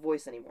don't have a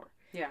voice anymore.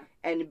 Yeah.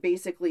 And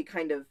basically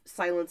kind of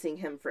silencing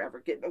him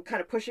forever, kind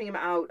of pushing him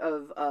out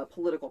of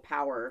political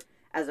power,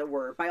 as it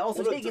were, by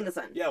also What a taking du- the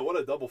son. Yeah, what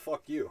a double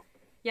fuck you.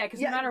 Yeah,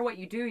 because Yeah. no matter what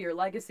you do, your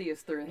legacy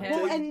is through him.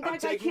 Well, and I'm that guy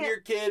taking can't- your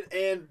kid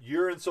and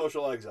you're in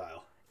social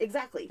exile.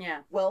 Exactly.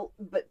 Yeah. Well,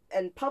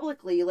 and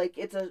publicly, like,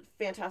 it's a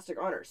fantastic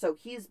honor. So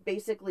he's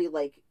basically,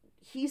 like,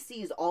 he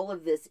sees all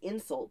of this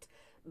insult,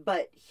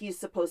 but he's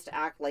supposed to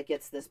act like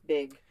it's this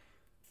big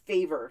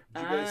favor.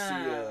 Did you guys see,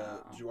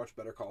 Oh. did you watch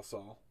Better Call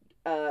Saul?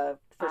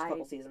 First I-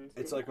 couple seasons.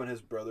 It's like when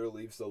his brother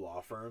leaves the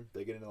law firm,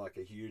 they get into like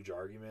a huge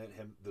argument,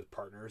 the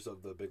partners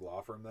of the big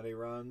law firm that he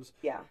runs,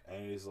 Yeah.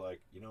 and he's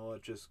like, you know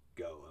what, just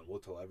go and we'll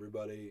tell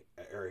everybody,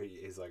 or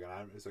he's like,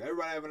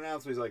 everybody have an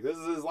announcement, he's like, this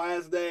is his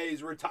last day,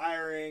 he's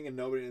retiring, and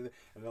nobody, and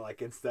then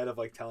like, instead of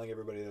like telling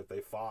everybody that they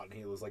fought and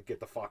he was like, get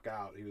the fuck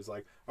out, he was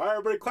like, all right,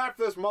 everybody clap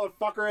for this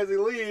motherfucker as he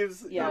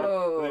leaves. Yeah. You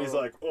know? And then he's Oh.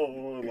 like,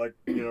 oh, like,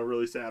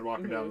 really sad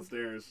walking down the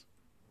stairs.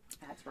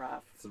 That's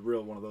rough. It's a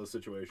real one of those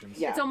situations.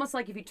 Yeah. It's almost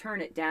like if you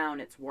turn it down,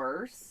 it's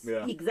worse.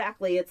 Yeah.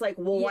 Exactly. It's like,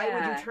 well, why would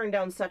Yeah. you turn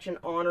down such an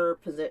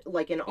honored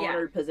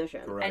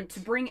position? Correct. And to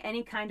bring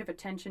any kind of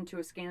attention to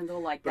a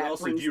scandal like But that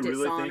also, brings do you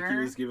really dishonor. think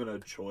he was given a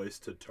choice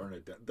to turn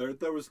it down?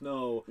 There was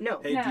no. No.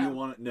 Hey, do you No.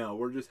 want it? No.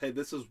 We're just. Hey,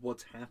 this is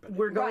what's happening.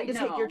 We're going Right, to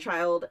take no. your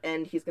child,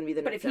 and he's going to be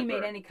the But next if he made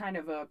emperor. any kind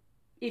of a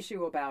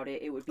issue about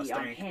it, it would be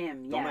on stank.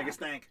 him. Don't Yeah. make a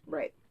stank.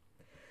 Right.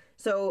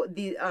 So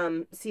the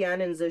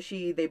Xian and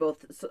Cixi, they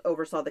both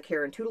oversaw the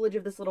care and tutelage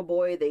of this little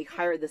boy. They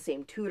hired the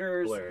same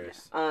tutors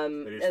Hilarious.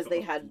 as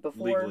they had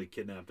before. Legally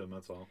kidnapped him.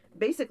 That's all.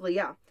 Basically,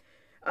 yeah.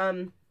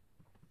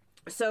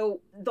 So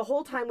the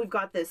whole time we've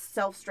got this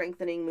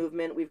self-strengthening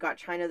movement. We've got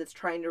China that's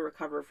trying to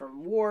recover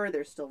from war.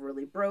 They're still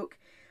really broke.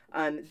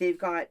 They've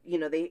got,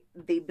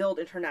 they build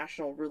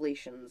international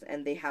relations,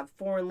 and they have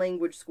foreign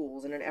language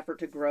schools in an effort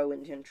to grow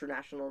into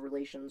international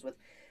relations with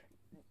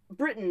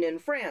Britain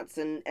and France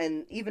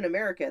and even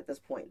America at this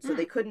point. So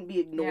they couldn't be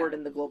ignored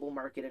in the global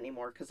market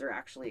anymore because they're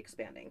actually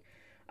expanding.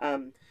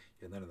 And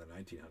then in the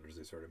 1900s,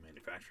 they started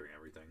manufacturing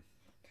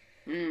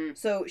everything.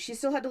 So she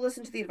still had to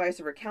listen to the advice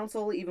of her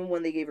council, even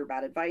when they gave her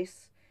bad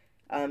advice.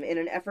 In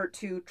an effort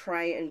to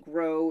try and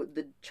grow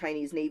the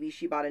Chinese Navy,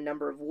 she bought a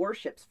number of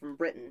warships from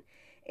Britain.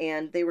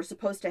 And they were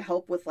supposed to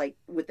help with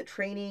the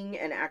training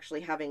and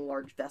actually having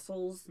large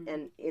vessels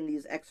and in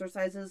these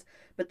exercises.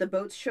 But the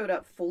boats showed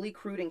up fully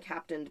crewed and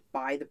captained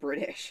by the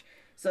British.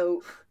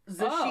 So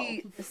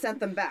Cixi sent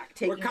them back.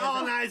 We're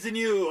colonizing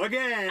you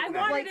again. I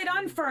wanted it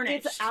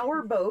unfurnished. It's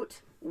our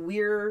boat.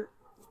 We're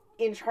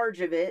in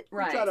charge of it.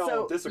 Right. Which I don't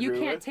So disagree You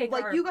can't with. take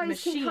Like, our you guys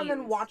machines. can come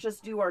and watch us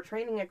do our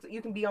training.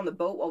 You can be on the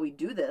boat while we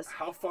do this.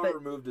 How far but-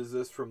 removed is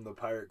this from the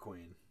Pirate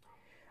Queen?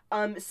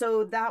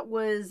 So that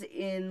was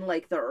in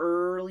like the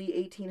early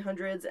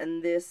 1800s,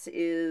 and this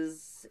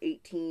is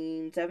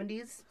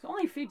 1870s. It's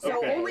only a few So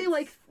Okay. only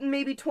like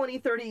maybe 20,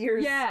 30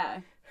 years. Yeah.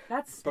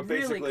 That's But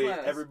really basically, close.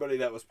 everybody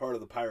that was part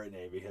of the pirate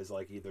navy has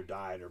like either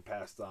died or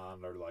passed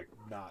on or like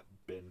not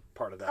been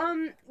part of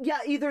that. Yeah,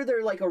 either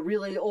they're like a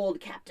really old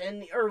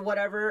captain or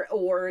whatever,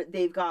 or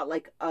they've got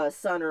like a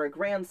son or a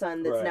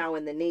grandson that's Right. now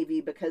in the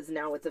Navy because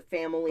now it's a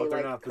family but they're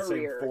like not the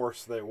career. same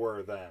force they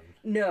were then.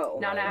 No,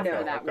 Not after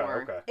no. that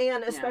war. Okay.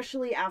 And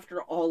especially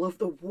after all of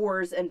the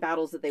wars and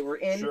battles that they were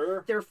in,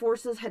 Sure. their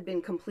forces had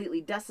been completely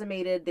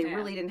decimated. They Yeah.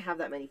 really didn't have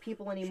that many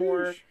people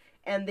anymore. Sheesh.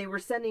 And they were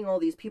sending all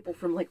these people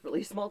from like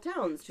really small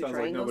towns to Sounds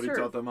try like and go nobody serve.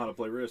 taught them how to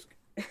play Risk.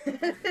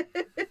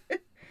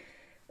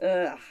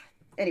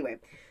 Anyway,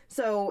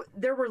 so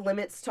there were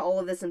limits to all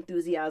of this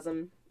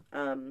enthusiasm.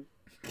 There's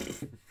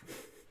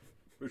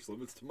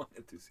limits to my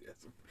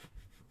enthusiasm.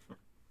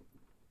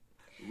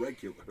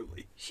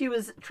 Regularly. She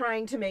was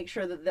trying to make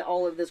sure that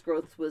all of this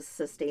growth was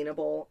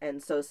sustainable,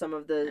 and so some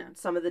of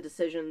the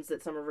decisions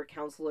that some of her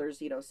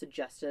counselors,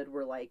 suggested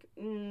were like,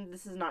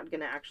 this is not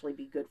going to actually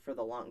be good for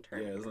the long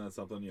term. Yeah, isn't that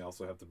something? You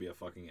also have to be a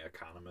fucking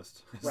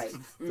economist. Right.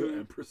 The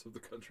empress of the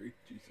country.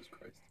 Jesus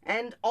Christ.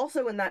 And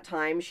also in that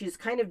time, she's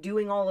kind of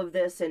doing all of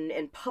this,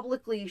 and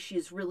publicly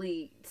she's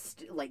really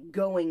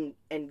going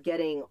and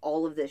getting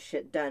all of this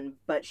shit done,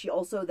 but she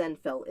also then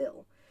fell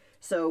ill.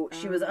 So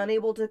she was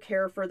unable to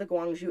care for the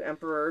Guangzhou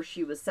emperor.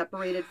 She was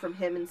separated from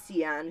him and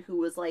Xian, who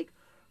was like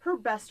her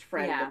best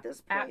friend at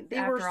this point.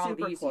 They were all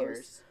super these close.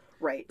 years.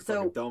 Right. So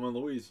So Thelma and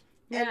Louise.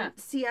 Yeah. and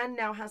Xian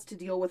now has to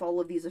deal with all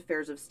of these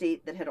affairs of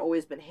state that had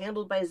always been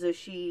handled by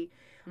Cixi.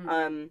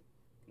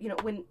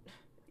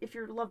 If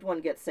your loved one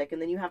gets sick, and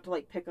then you have to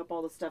like pick up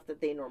all the stuff that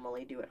they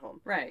normally do at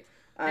home. Right.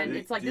 And Do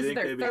it's like you this is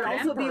think their they third became-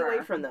 Also emperor. be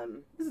away from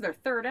them. This is their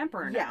third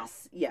emperor now.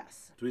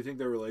 Yes. Do we think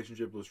their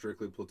relationship was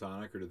strictly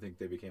platonic, or do you think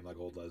they became like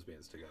old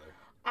lesbians together?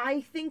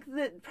 I think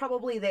that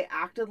probably they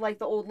acted like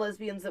the old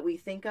lesbians that we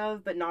think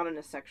of, but not in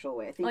a sexual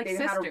way. I think Like they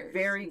had a sisters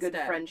very good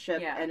instead.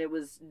 friendship, Yeah. and it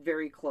was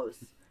very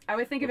close. I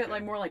would think of it Okay.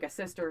 like more like a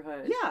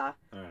sisterhood. Yeah,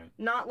 All right.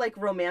 not like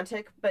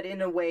romantic, but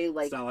in a way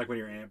like It's not like when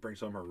your aunt brings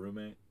home her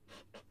roommate.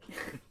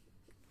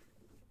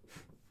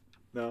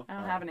 No. I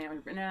don't have an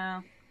aunt.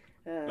 No.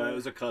 It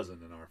was a cousin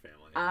in our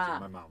family. It was Ah.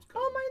 my mom's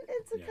cousin. Oh, mine,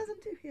 it's a Yeah. cousin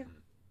too. Yeah.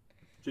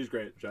 She's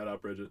great. Shout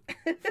out, Bridget.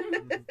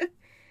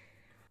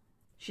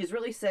 She's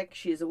really sick.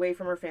 She's away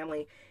from her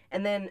family,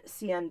 and then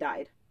Xian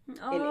died.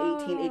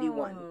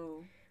 1881.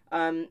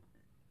 Oh.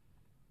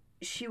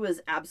 She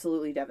was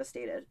absolutely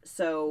devastated.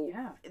 So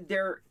Yeah.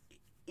 there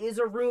is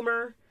a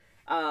rumor.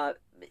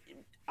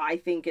 I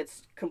think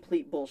it's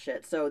complete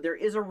bullshit. So there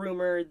is a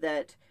rumor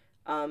that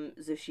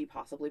Cixi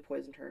possibly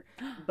poisoned her,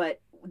 but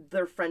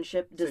their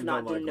friendship does Seems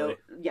not denote.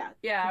 unlikely. Yeah,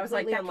 Yeah, I was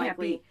like, completely that can't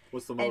be.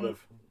 What's the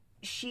motive?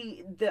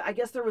 I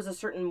guess there was a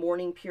certain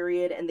mourning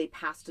period, and they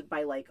passed it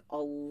by like a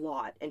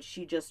lot, and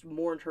she just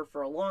mourned her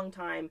for a long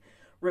time.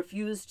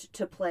 Refused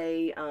to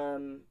play,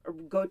 or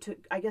go to,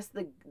 I guess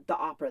the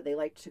opera. They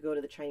liked to go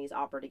to the Chinese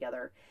opera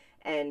together,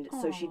 and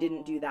so she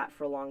didn't do that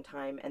for a long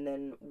time. And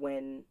then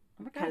when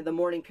Oh my kind of God. the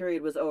mourning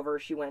period was over,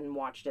 she went and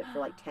watched it for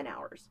like 10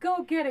 hours.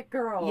 Go get it,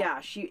 girl.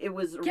 Yeah, it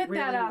was Get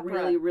really, that opera.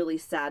 really, really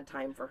sad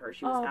time for her.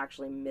 She was Oh.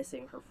 actually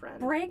missing her friend.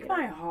 Break you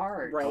my know?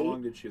 heart. Right. How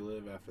long did she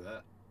live after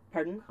that?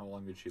 Pardon? How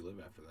long did she live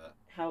after that?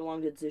 How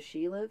long did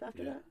Cixi live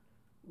after Yeah. that?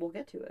 We'll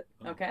get to it.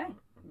 Okay.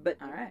 But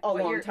All right. a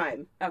What long year-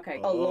 time. Okay.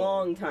 A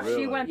long time.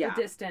 really? She went Yeah.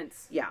 the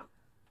distance. Yeah.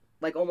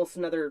 Like almost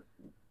another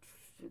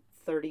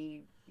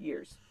 30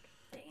 years.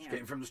 Damn.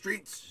 Came from the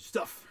streets.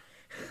 Stuff.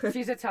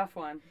 She's a tough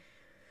one.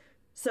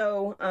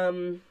 So,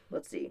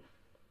 let's see.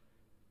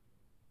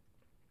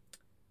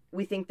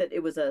 We think that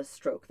it was a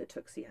stroke that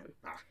took Cien.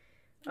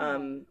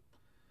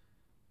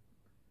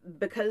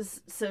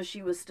 Because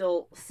she was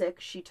still sick,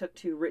 she took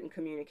to written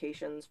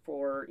communications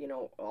for,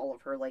 all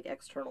of her like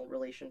external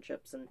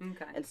relationships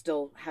and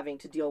still having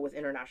to deal with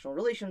international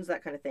relations,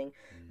 that kind of thing.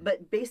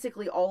 But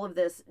basically all of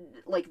this,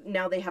 like,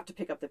 now they have to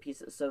pick up the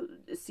pieces. So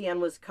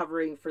Cien was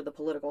covering for the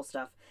political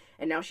stuff,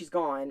 and now she's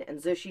gone, and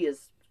Cixi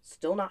is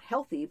still not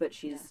healthy, but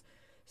she's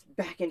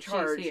back in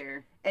charge. She's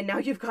here. And now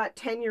you've got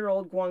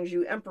 10-year-old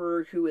Guangzhou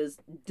emperor who is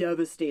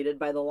devastated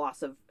by the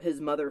loss of his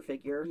mother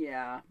figure.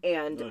 Yeah.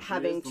 And No, she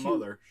having is the to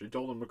mother. She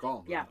told him to call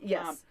him. Yeah.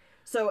 Yes.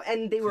 So,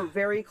 and they were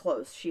very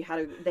close. They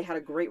had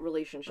a great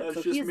relationship. That's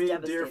so just he's me,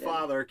 devastated. dear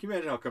father. Can you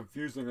imagine how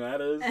confusing that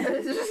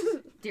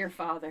is? Dear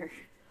father.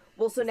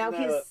 Well, so now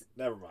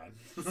Never mind.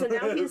 so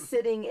now he's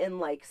sitting in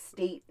like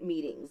state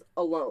meetings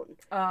alone.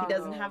 Oh. He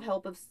doesn't have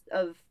help of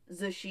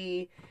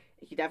Cixi.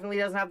 He definitely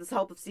doesn't have the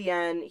help of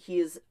Cien.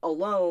 He's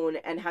alone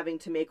and having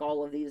to make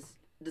all of these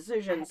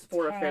decisions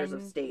for affairs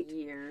of state.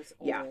 Years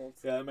old. Yeah.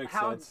 Yeah, that makes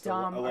How sense.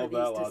 dumb I are love these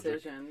that logic.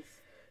 decisions?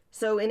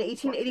 So in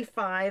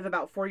 1885,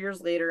 about 4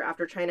 years later,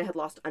 after China had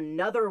lost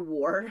another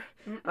war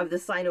of the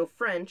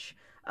Sino-French,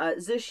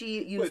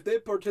 Cixi used... Wait, they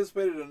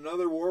participated in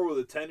another war with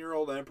a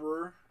 10-year-old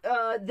emperor?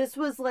 this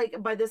was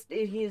like, by this,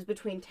 he was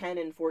between 10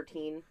 and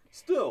 14.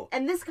 Still.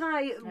 And this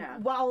guy, Yeah.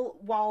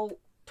 while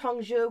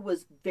Tongzhi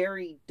was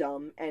very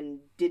dumb and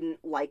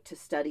didn't like to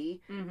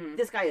study,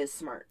 this guy is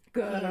smart.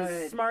 Good.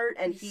 He's smart,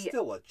 and He's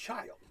still a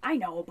child. I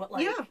know, but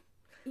like, yeah,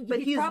 but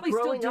he's probably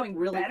still growing up doing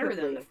really better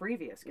quickly. than the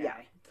previous guy. Yeah.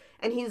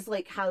 And he's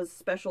like has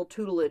special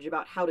tutelage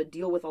about how to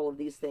deal with all of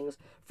these things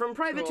from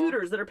private Cool.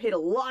 tutors that are paid a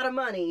lot of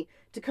money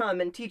to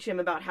come and teach him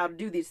about how to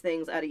do these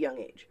things at a young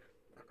age.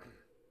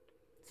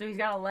 So he's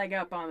got a leg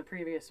up on the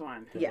previous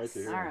one. Can't Yes. wait to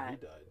hear All when right.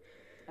 he died.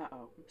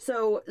 Uh-oh.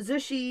 So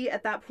Cixi,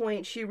 at that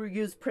point, she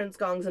used Prince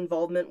Gong's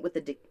involvement with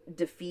the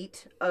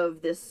defeat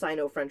of this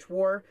Sino-French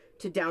war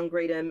to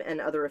downgrade him and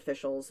other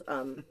officials,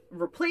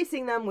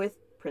 replacing them with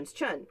Prince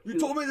Chen. You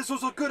told me this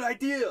was a good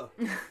idea!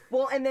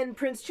 Well, and then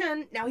Prince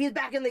Chen, now he's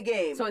back in the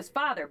game. So his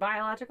father,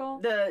 biological?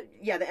 the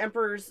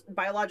emperor's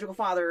biological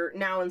father,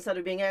 now instead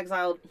of being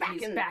exiled,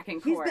 He's back in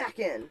He's court. back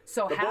in.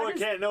 So The how boy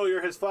does... can't know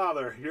you're his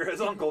father. You're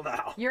his uncle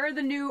now. You're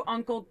the new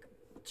Uncle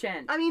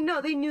Chen. I mean,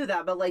 no, they knew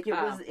that, but like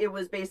Oh. it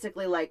was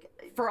basically like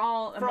For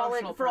all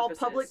emotional for all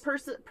purposes.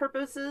 public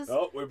purposes.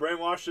 Oh, we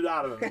brainwashed it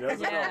out of him. He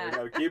doesn't know. Yeah. We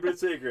gotta keep it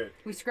secret.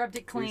 We scrubbed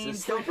it clean.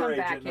 He's a Don't sleeper come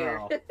back agent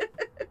here. now.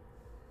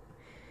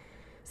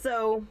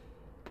 So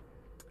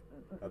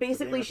That's the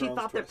basically, Game of she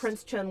Thrones thought that twist.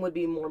 Prince Chen would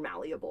be more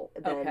malleable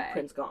than Okay.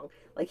 Prince Gong.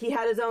 Like he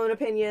had his own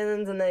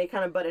opinions, and they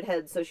kind of butted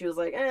heads. So she was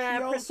like, He Prince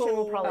Chen will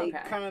also probably.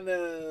 Okay. kind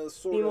of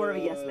sort Be of more of a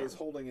yes man. is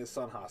holding his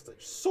son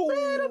hostage. So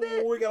Little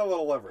bit. we got a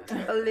little leverage.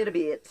 A little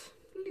bit.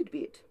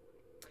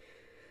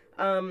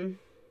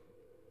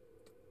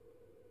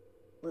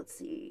 Let's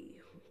see.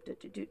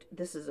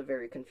 This is a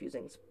very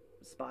confusing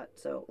spot.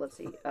 So let's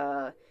see.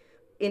 By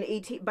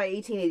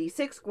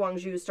 1886,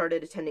 Guangzhou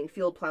started attending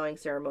field plowing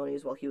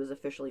ceremonies while he was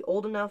officially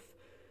old enough.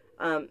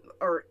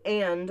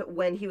 And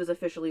when he was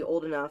officially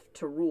old enough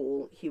to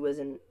rule, it was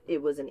in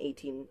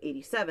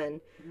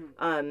 1887.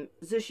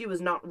 Cixi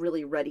was not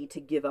really ready to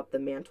give up the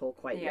mantle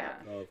quite Yeah.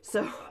 yet.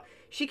 So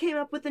she came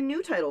up with a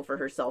new title for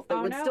herself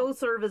that would still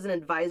serve as an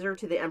advisor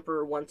to the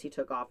emperor once he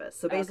took office.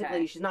 So basically,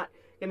 Okay. she's not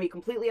going to be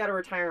completely out of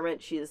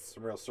retirement. She's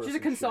Some real She's Cersei a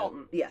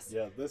consultant. yes, shit.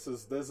 Yeah, this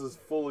is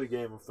fully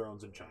Game of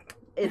Thrones in China.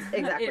 it's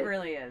exactly. It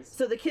really is.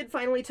 So the kid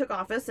finally took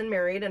office and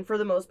married, and for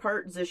the most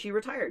part, Cixi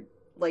retired.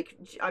 Like,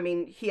 I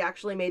mean, he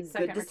actually made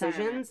Second good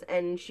decisions,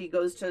 and she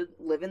goes to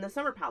live in the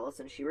summer palace,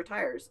 and she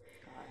retires.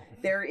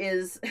 There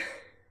is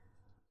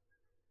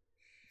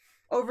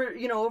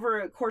over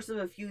a course of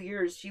a few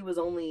years, she was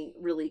only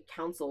really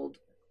counseled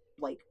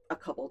like a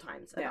couple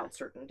times about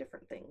certain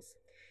different things.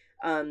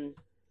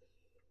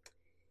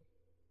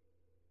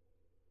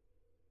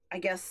 I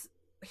guess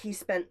he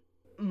spent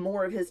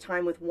more of his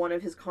time with one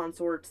of his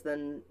consorts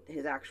than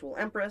his actual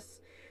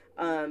empress.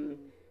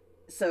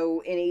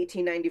 So in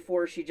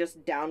 1894, she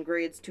just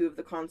downgrades two of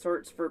the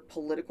consorts for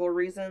political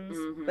reasons,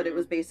 but it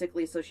was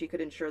basically so she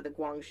could ensure that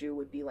Guangzhou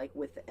would be like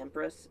with the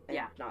empress and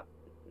not.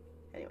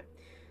 Anyway,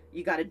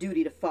 you got a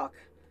duty to fuck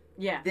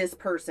this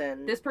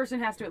person. This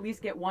person has to at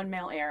least get one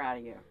male heir out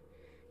of you.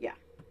 Yeah.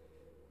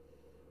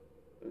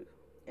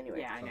 Anyway.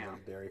 Yeah, I Sounds know.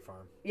 like a dairy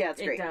farm. Yeah,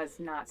 it's great. It does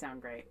not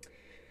sound great.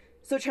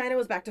 So China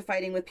was back to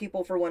fighting with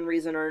people for one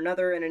reason or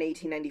another, and in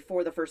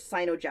 1894 the first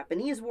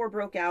Sino-Japanese War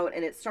broke out,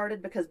 and it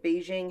started because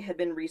Beijing had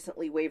been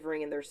recently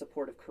wavering in their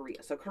support of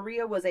Korea. So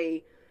Korea was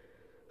a...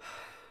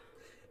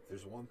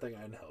 There's one thing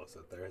I know is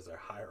that there is a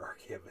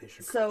hierarchy of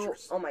Asian So,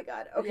 cultures. oh my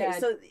god. Okay, Yeah.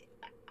 so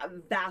a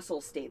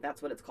vassal state,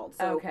 that's what it's called.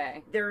 So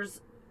Okay.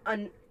 there's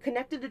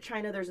connected to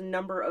China, there's a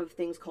number of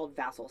things called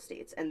vassal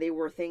states, and they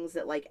were things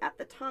that, like, at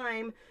the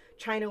time,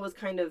 China was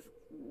kind of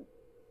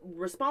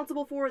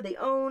responsible for, they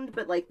owned,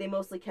 but, like, they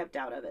mostly kept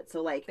out of it.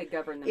 So, like, they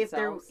governed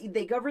themselves.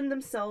 They governed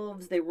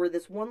themselves. They were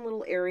this one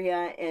little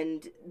area,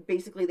 and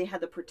basically they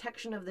had the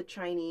protection of the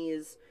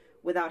Chinese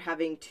without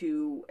having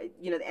to,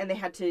 you know, and they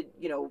had to,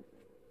 you know,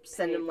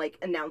 send them, like,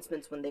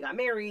 announcements when they got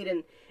married,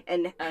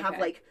 and have,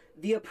 like,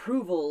 the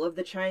approval of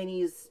the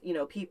Chinese, you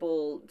know,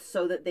 people,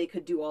 so that they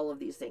could do all of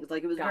these things.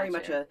 Like, it was very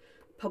much a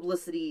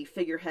publicity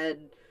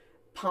figurehead,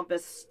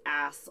 pompous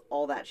ass,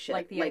 all that shit.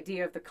 Like the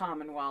idea of the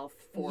Commonwealth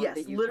for the UK.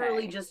 Yes,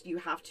 literally just you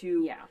have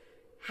to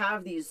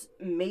have these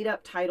made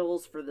up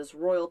titles for this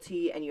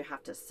royalty, and you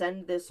have to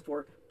send this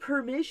for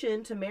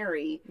permission to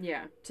marry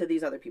to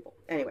these other people.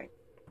 Anyway.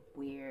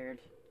 Weird.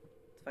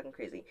 It's fucking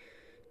crazy.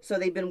 So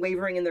they've been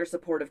wavering in their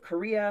support of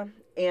Korea,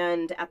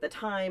 and at the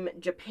time,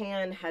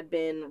 Japan had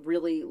been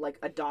really, like,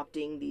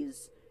 adopting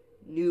these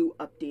new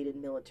updated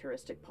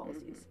militaristic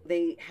policies.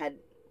 They had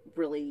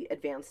really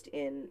advanced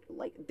in,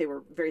 like, they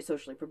were very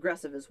socially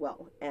progressive as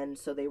well, and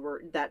so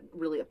that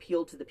really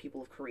appealed to the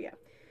people of Korea.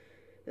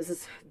 This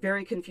is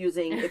very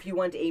confusing. If you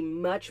want a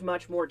much,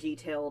 much more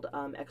detailed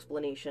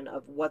explanation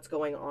of what's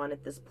going on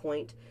at this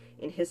point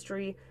in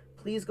history,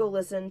 please go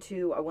listen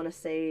to, I want to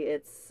say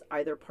it's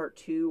either part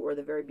 2 or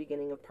the very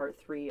beginning of part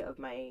 3 of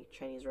my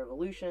Chinese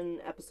Revolution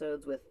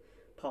episodes with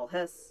Paul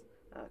Hess,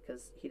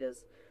 because he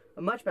does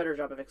a much better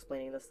job of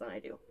explaining this than I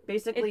do.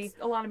 Basically, it's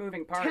a lot of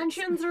moving parts.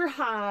 Tensions are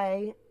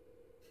high,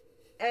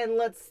 and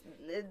let's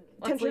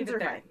tensions are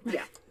high.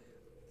 Yeah.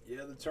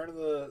 Yeah, the turn of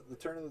the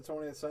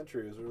 20th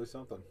century was really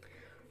something.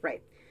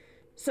 Right.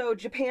 So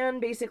Japan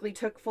basically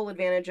took full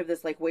advantage of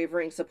this, like,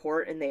 wavering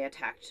support, and they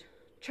attacked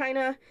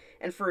China,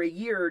 and for a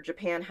year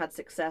Japan had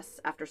success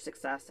after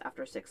success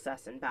after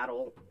success in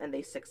battle, and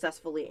they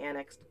successfully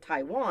annexed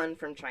Taiwan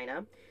from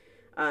China.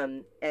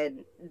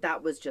 And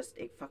that was just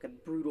a fucking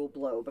brutal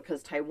blow,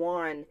 because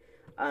Taiwan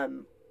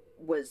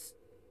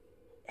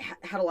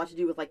had a lot to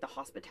do with, like, the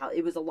hospitality.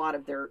 It was a lot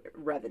of their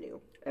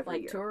revenue every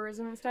year. Like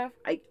tourism and stuff?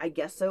 I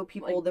guess so.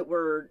 People, like, that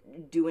were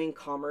doing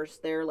commerce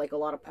there, like a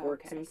lot of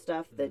ports and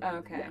stuff. That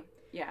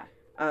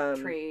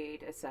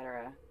trade,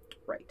 etc.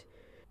 Right.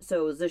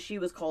 So Cixi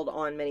was called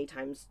on many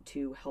times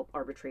to help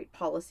arbitrate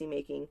policy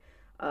making,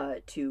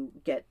 to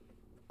get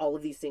all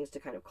of these things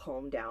to kind of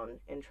calm down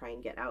and try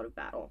and get out of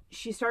battle.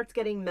 She starts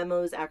getting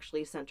memos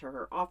actually sent to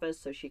her office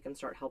so she can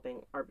start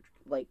helping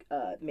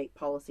make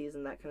policies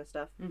and that kind of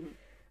stuff. Mm-hmm.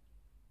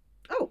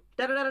 Oh,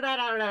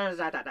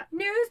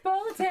 News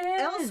bulletin!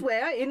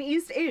 Elsewhere in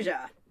East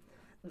Asia,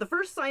 the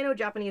First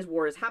Sino-Japanese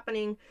War is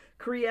happening.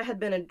 Korea had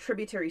been a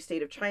tributary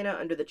state of China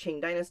under the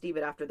Qing dynasty,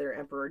 but after their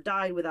emperor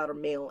died without a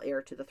male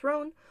heir to the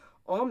throne,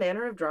 all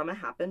manner of drama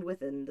happened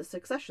within the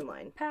succession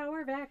line.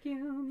 Power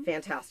vacuum.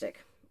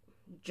 Fantastic.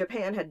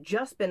 Japan had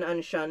just been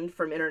unshunned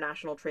from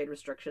international trade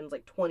restrictions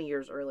like 20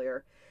 years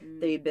earlier.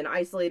 They'd been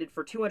isolated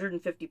for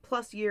 250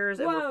 plus years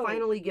and were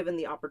finally given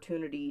the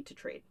opportunity to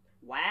trade.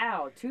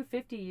 Wow,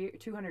 250 years.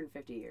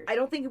 I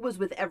don't think it was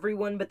with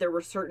everyone, but there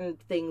were certain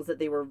things that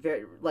they were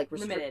very, like,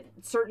 limited.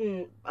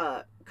 Certain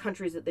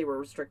countries that they were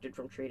restricted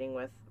from trading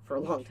with for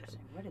a long time.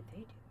 What did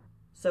they do?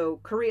 So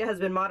Korea has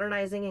been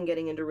modernizing and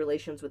getting into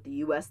relations with the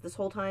U.S. this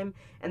whole time,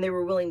 and they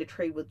were willing to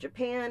trade with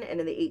Japan.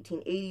 And in the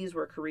 1880s,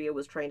 where Korea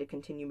was trying to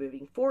continue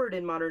moving forward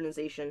in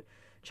modernization,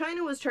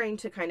 China was trying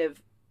to kind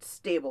of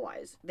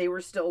stabilize. They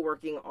were still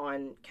working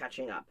on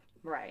catching up.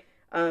 Right.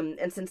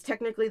 And since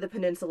technically the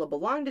peninsula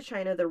belonged to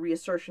China, the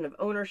reassertion of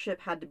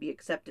ownership had to be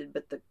accepted,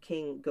 but the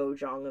King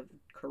Gojong of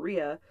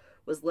Korea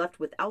was left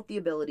without the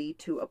ability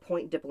to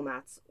appoint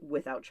diplomats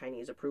without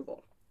Chinese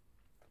approval.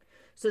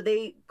 So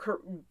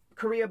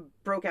Korea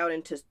broke out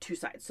into two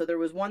sides. So there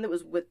was one that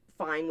was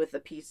fine with the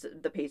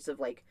pace of,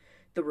 like,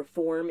 the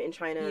reform in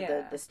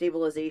China, the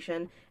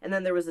stabilization, and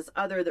then there was this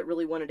other that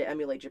really wanted to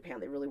emulate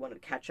Japan. They really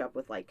wanted to catch up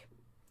with, like,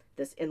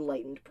 this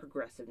enlightened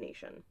progressive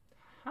nation.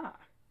 Huh.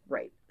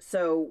 Right.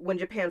 So when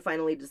Japan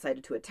finally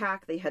decided to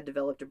attack, they had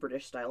developed a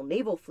British-style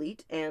naval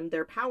fleet, and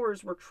their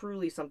powers were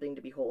truly something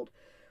to behold.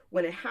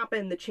 When it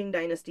happened, the Qing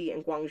dynasty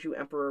and Gwangju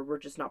emperor were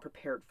just not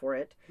prepared for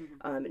it,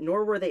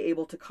 nor were they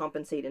able to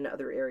compensate in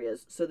other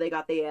areas. So they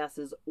got their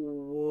asses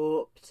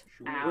whooped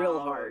real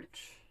hard.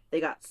 They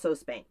got so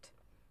spanked.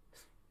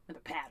 With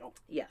a paddle.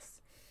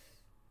 Yes.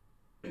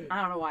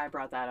 I don't know why I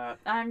brought that up.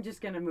 I'm just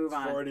gonna move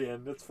on.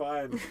 Freudian, that's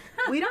fine.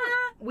 We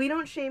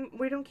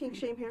don't kink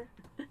shame here.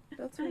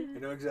 That's right. You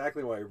know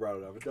exactly why you brought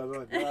it up. It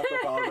doesn't. You don't have to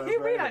apologize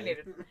for We don't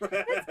anything. need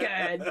it. It's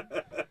good.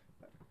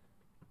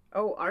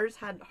 Oh, ours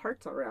had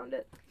hearts around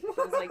it. I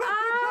was like,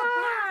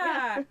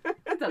 ah!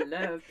 It's a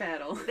love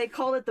paddle. They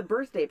called it the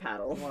birthday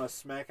paddle. You want to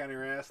smack on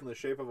your ass in the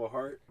shape of a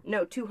heart?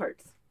 No, 2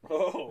 hearts.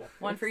 Oh.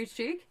 One for each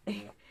cheek?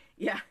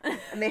 Yeah.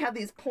 And they had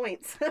these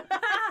points.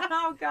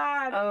 Oh,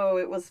 God. Oh,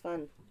 it was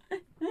fun.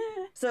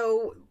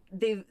 So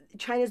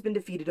China's been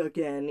defeated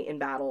again in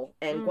battle,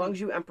 and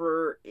Gwangju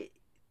Emperor,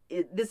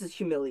 this is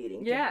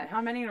humiliating. Yeah,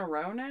 how many in a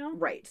row now?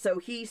 Right. So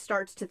he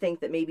starts to think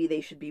that maybe they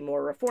should be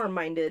more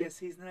reform-minded. Guess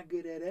he's not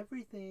good at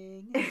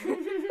everything.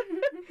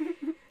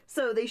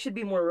 So they should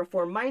be more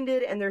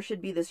reform-minded, and there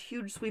should be this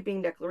huge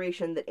sweeping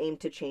declaration that aimed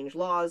to change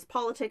laws,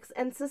 politics,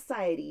 and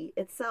society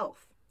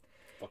itself.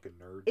 Fucking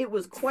nerd. It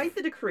was quite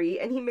the decree,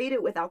 and he made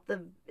it without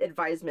the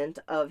advisement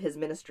of his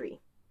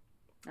ministry.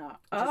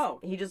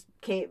 He just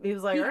came, he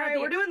was like, all right,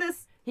 we're doing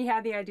this. He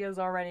had the ideas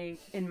already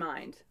in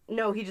mind.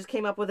 No, he just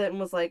came up with it and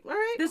was like, all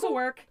right, This'll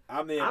work.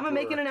 I'm the emperor. I'm going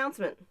to make an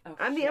announcement. Oh,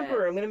 I'm the shit.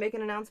 emperor. I'm going to make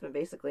an announcement,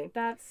 basically.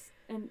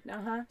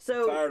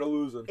 So Tired of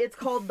losing. it's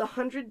called the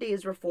 100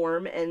 Days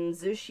Reform, and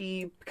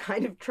Cixi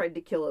kind of tried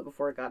to kill it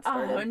before it got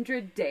started.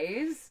 100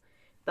 days?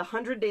 The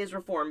 100 Days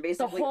Reform,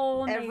 basically. The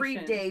whole every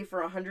nation. day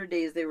for 100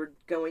 days, they were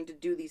going to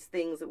do these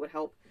things that would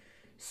help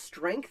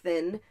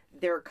strengthen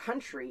their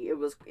country. It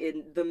was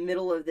in the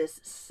middle of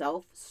this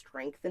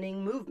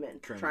self-strengthening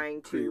movement,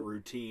 trying create to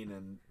routine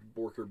and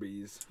worker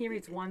bees. He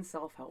reads one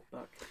self-help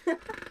book.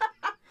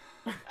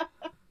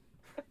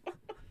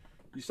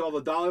 You saw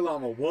the Dalai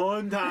Lama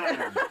one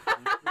time.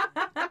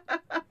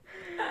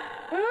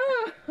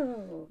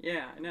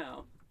 Yeah, I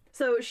know.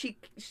 So she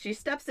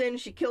steps in,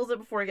 she kills it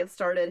before it gets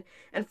started,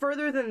 and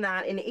further than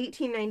that, in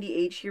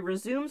 1898, she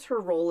resumes her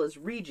role as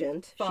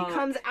regent. Fuck. She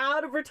comes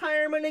out of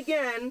retirement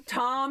again.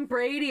 Tom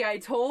Brady, I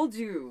told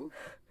you.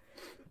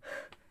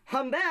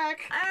 I'm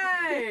back.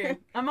 Hey,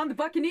 I'm on the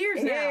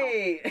Buccaneers now.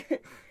 Hey.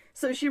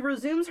 So she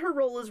resumes her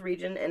role as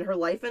regent and her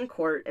life in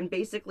court, and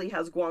basically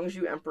has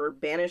Guangzhou Emperor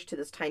banished to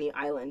this tiny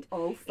island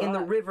in the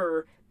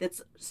river that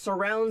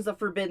surrounds the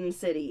Forbidden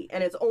City,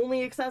 and it's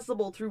only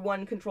accessible through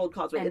one controlled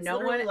causeway. And it's no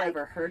literally one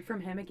ever heard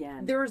from him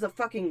again. There's a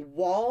fucking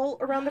wall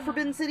around the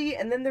Forbidden City,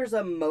 and then there's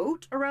a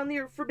moat around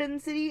the Forbidden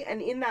City, and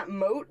in that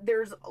moat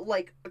there's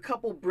like a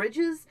couple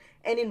bridges,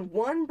 and in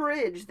one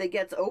bridge that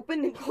gets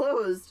opened and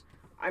closed,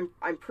 I'm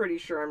pretty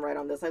sure I'm right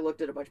on this. I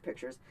looked at a bunch of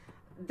pictures.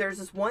 There's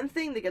this one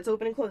thing that gets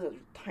open and closed. There's a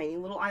tiny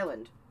little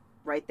island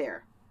right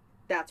there.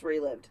 That's where he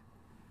lived.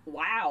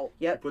 Wow.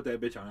 Yep. Put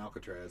that bitch on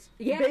Alcatraz.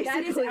 Yeah, that is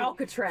Basically,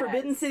 Alcatraz.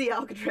 Forbidden City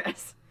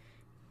Alcatraz.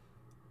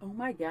 Oh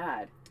my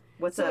god.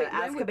 What's So wait,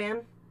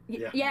 Azkaban?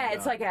 Yeah,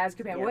 it's like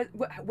Azkaban.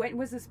 Yeah. When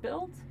was this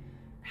built?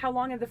 How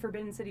long had the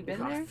Forbidden City been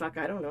there? Fuck,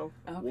 I don't know.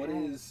 Okay. What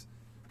is?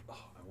 Oh,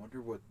 I wonder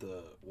what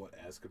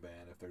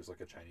Azkaban, if there's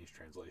like a Chinese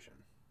translation.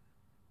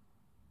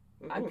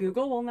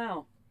 Google will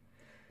know.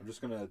 I'm just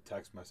gonna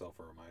text myself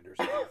a reminder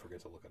so I don't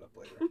forget to look it up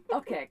later.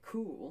 Okay,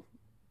 cool.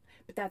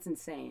 But that's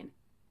insane.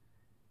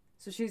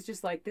 So she's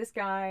just like, this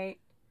guy,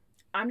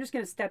 I'm just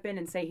going to step in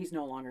and say he's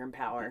no longer in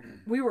power.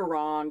 We were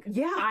wrong.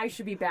 Yeah. I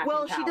should be back in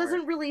Well, power. she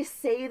doesn't really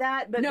say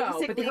that, but no,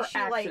 basically but her she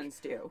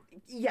actions do.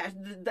 Yeah,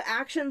 the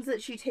actions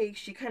that she takes,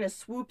 she kind of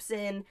swoops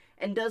in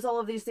and does all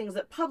of these things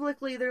that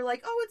publicly they're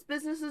like, oh, it's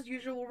business as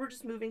usual. We're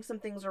just moving some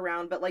things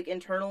around. But like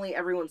internally,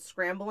 everyone's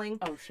scrambling.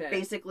 Oh, shit.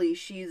 Basically,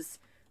 she's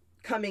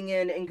coming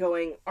in and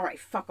going, all right,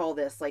 fuck all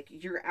this. Like,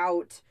 you're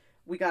out.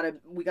 We gotta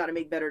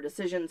make better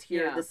decisions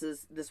here. Yeah.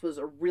 This was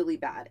a really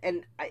bad.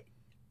 And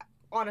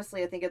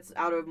honestly, I think it's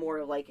out of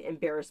more like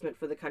embarrassment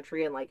for the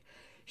country, and like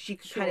she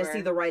could kind of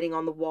see the writing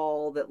on the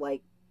wall that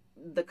like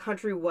the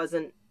country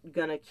wasn't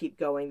gonna keep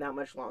going that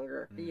much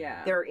longer.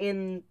 Yeah. They're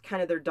in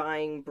kind of their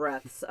dying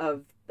breaths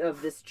of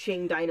this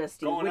Qing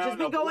dynasty, which has been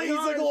been going blaze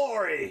on. of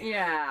glory.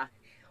 Yeah.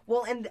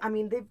 Well, and I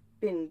mean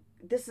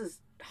this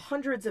is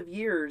hundreds of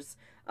years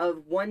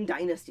of one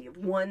dynasty, of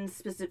one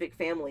specific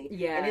family.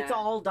 Yeah. And it's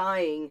all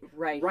dying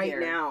Right here.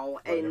 now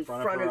Right in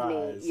front of our me.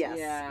 eyes. Yes.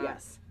 Yeah.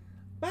 Yes.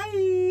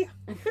 Bye.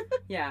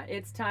 Yeah,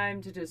 it's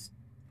time to just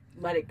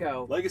let it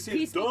go. Legacy is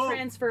Peaceful dumb.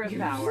 transfer of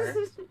power.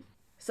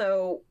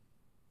 So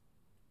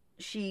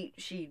she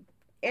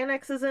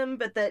annexes him,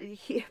 but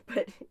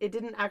it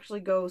didn't actually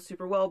go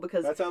super well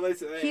because That's how they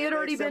say. he had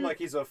already been like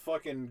he's a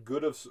fucking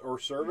good or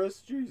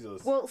service.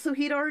 Jesus. well, so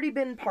he'd already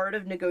been part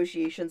of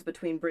negotiations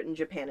between Britain,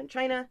 Japan, and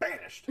China,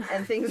 Banished.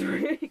 and things were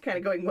kind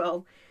of going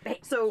well.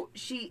 So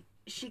she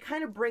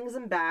kind of brings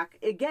him back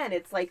again.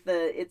 It's like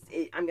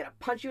I'm gonna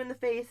punch you in the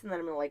face, and then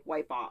I'm gonna like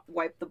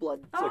wipe the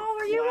blood. Oh,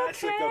 are you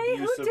classic okay?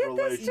 Who abusive did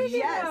this to you?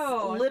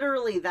 Yes,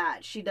 literally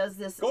that. She does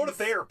this. Go to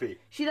therapy.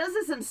 She does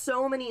this in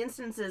so many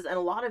instances, and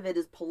a lot of it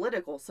is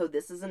political. So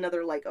this is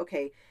another like,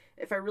 okay,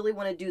 if I really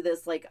want to do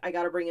this, like I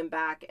got to bring him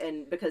back,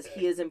 and because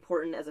he is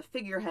important as a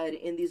figurehead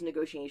in these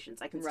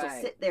negotiations, I can still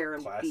sit there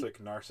and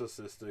Classic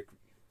narcissistic,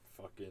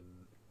 fucking.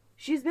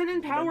 She's been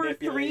in power 3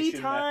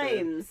 manipulation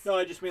times. method. No,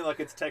 I just mean like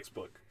it's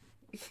textbook.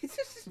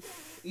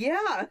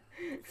 Yeah.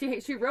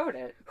 She wrote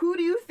it. Who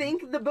do you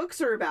think the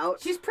books are about?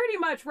 She's pretty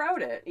much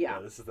wrote it. Yeah.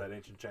 This is that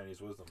ancient Chinese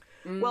wisdom.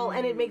 Well,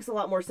 and it makes a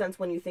lot more sense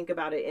when you think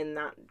about it in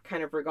that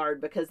kind of regard,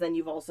 because then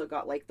you've also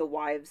got like the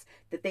wives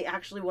that they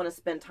actually want to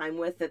spend time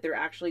with, that they're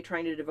actually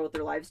trying to devote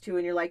their lives to,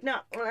 and you're like, no,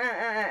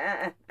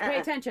 Pay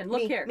attention.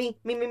 Look here. Me.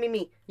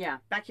 Yeah.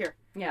 Back here.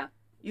 Yeah.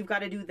 You've got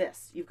to do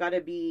this. You've got to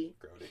be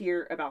Grody.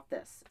 here about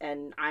this,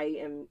 and I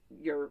am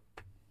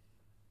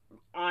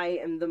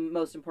the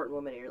most important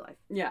woman in your life,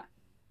 Yeah.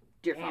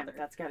 dear Damn, father.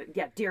 that's got it.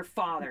 Yeah, dear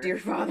father. Dear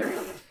father.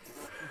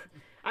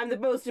 I'm the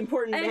most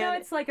important man. I know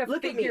it's like a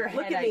Look at me. figurehead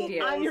Look at me.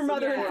 idea. I'm your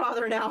mother and Yeah.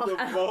 father now. The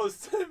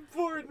most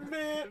important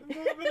man.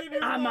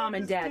 I'm mom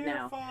and is dad dear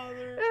now.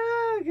 Father.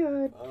 Oh,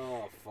 God.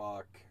 Oh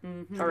fuck.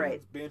 All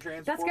right. Being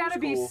transformed. That's got to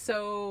be cool.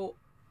 so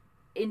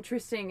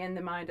interesting in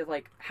the mind of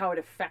like how it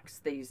affects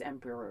these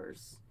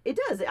emperors. It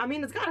does. I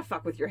mean, it's got to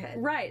fuck with your head.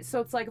 Right.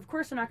 So it's like, of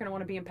course, they're not going to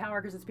want to be in power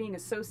because it's being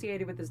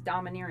associated with this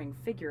domineering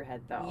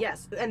figurehead, though.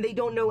 Yes, and they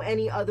don't know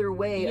any other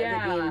way of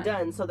Yeah. it being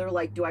done. So they're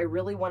like, do I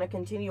really want to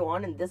continue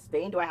on in this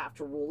vein? Do I have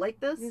to rule like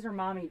this? These are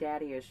mommy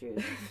daddy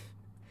issues.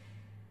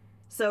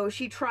 So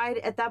she tried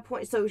at that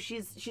point. So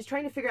she's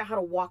trying to figure out how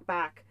to walk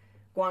back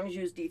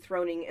Guangzhou's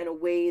dethroning in a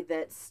way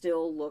that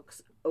still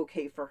looks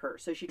okay for her.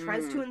 So she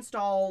tries to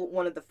install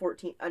one of the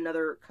 14,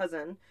 another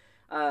cousin,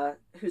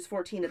 who's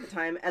 14 at the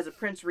time, as a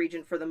prince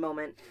regent for the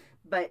moment.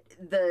 But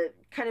the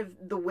kind of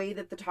the way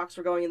that the talks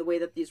were going and the way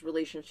that these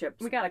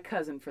relationships, We got a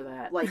cousin for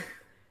that. like,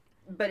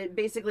 but it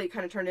basically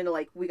kind of turned into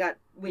like we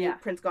need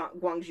Prince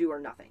Guangzhou or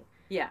nothing.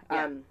 yeah.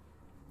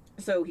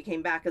 So he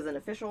came back as an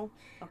official,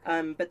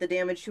 but the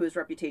damage to his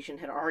reputation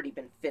had already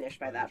been finished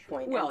by that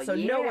point. Well, and so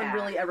no one yeah.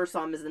 really ever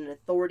saw him as an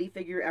authority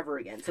figure ever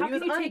again. So How he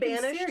was can you take him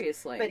unbanished,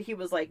 seriously? but he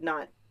was like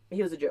not.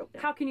 He was a joke.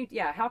 Now. How can you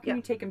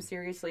you take him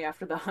seriously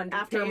after the 100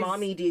 After days?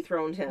 mommy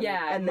dethroned him,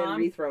 Yeah, and then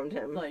Mom- rethroned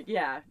him. Like,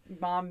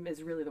 mom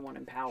is really the one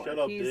in power. Shut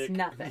up, He's Dick.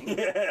 nothing.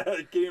 Yeah,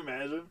 can you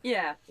imagine?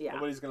 Yeah. Yeah.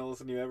 Nobody's gonna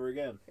listen to you ever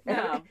again.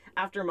 No.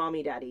 After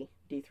mommy daddy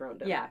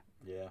dethroned him. Yeah.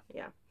 Yeah.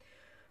 Yeah.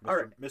 Mr. All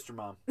right. Mr.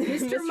 Mom.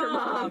 Mr.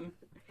 Mom.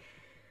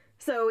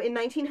 So in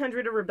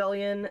 1900, a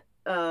rebellion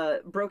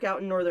broke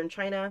out in northern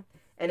China,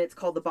 and it's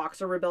called the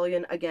Boxer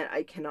Rebellion. Again,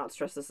 I cannot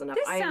stress this enough.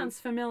 This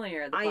sounds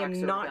familiar. The I am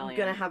Boxer not Rebellion.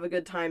 going to have a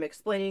good time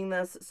explaining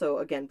this. So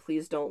again,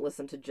 please don't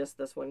listen to just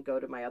this one. Go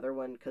to my other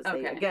one because they,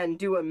 Okay. again,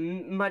 do a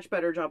much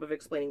better job of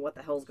explaining what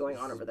the hell's going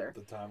on over there.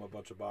 The time a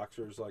bunch of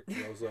boxers like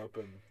rose up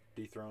and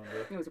dethroned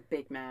her. It was a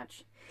big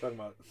match. Talking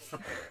about.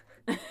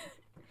 I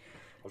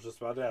was just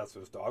about to ask,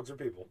 was dogs or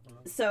people?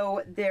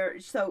 So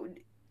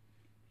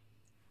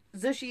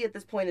Cixi at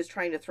this point is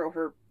trying to throw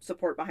her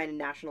support behind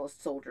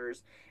nationalist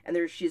soldiers, and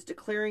she's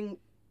declaring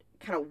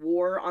kind of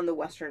war on the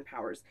Western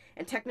powers.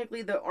 And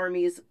technically, the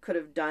armies could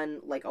have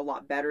done like a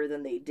lot better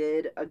than they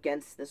did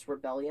against this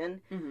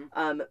rebellion.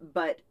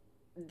 But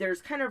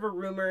there's kind of a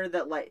rumor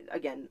that, like,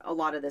 again, a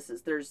lot of this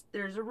is there's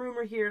a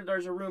rumor here,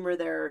 there's a rumor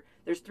there.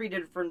 There's 3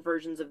 different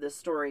versions of this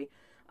story.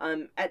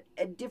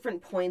 At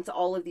different points,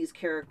 all of these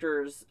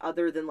characters,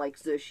 other than like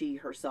Cixi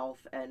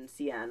herself and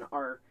Xian,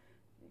 are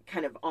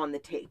kind of on the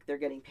take. They're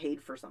getting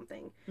paid for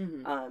something,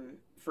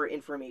 for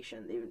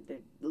information. They're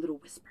little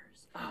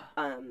whispers.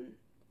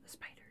 The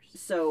spiders.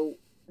 So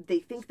they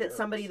think that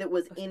somebody that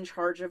was in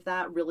charge of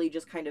that really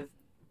just kind of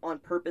on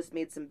purpose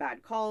made some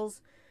bad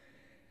calls.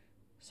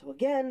 So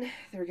again,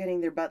 they're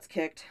getting their butts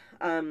kicked.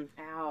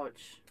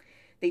 Ouch.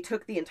 They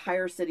took the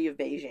entire city of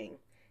Beijing,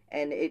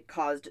 and it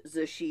caused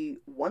Cixi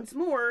once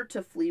more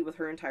to flee with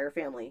her entire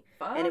family.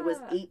 And it was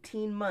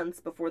 18 months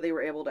before they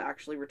were able to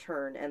actually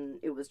return, and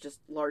it was just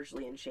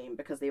largely in shame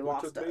because they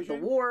lost took the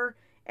Beijing? war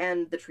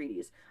and the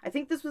treaties. I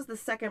think this was the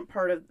second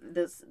part of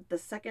this,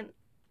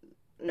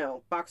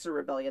 Boxer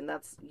Rebellion.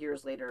 That's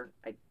years later.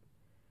 I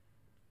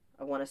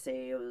want to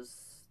say it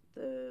was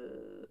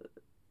the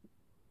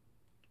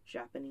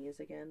Japanese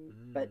again,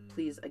 but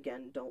please,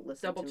 again, don't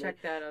listen Double to me.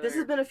 check that. This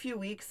has been a few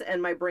weeks,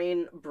 and my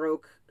brain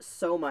broke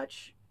so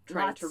much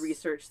trying to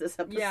research this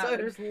episode. Yeah,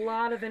 there's a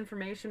lot of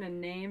information and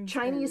names.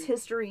 Chinese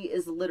history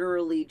is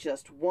literally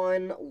just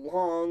one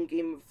long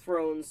Game of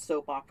Thrones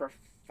soap opera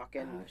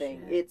fucking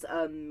thing. Shit. It's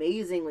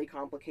amazingly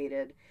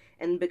complicated,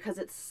 and because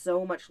it's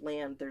so much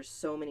land, there's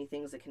so many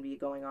things that can be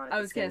going on at I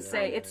the was same gonna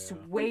say time. it's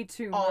way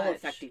too all much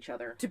affect each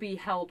other. to be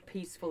held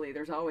peacefully.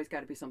 There's always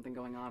got to be something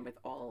going on with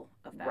all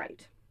of that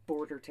Right.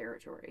 border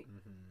territory.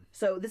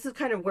 So this is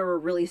kind of where we're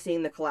really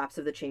seeing the collapse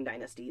of the Qing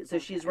dynasty. So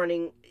she's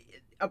running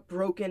a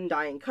broken,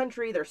 dying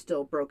country. They're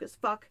still broke as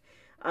fuck,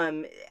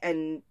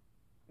 and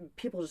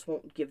people just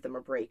won't give them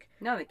a break.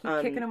 No, they keep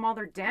kicking them while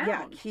they're down.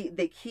 Yeah,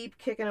 they keep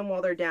kicking them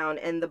while they're down.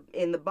 And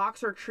in the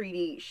Boxer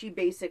Treaty, she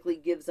basically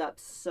gives up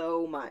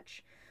so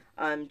much,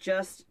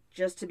 just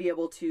to be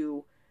able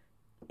to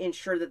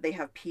ensure that they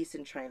have peace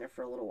in China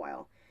for a little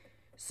while.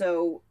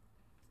 So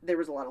there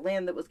was a lot of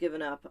land that was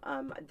given up.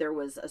 There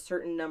was a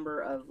certain number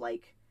of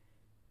like.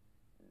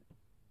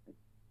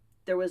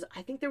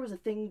 I think there was a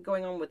thing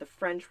going on with the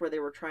French where they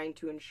were trying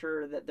to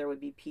ensure that there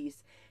would be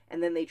peace,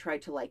 and then they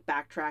tried to like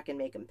backtrack and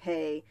make them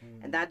pay,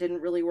 and that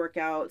didn't really work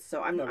out.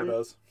 So it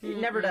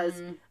never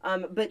does.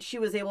 But she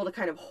was able to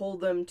kind of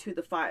hold them to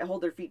the fire,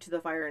 hold their feet to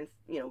the fire, and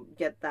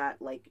get that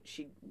like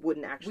she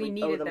wouldn't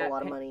actually owe them a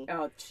lot of money.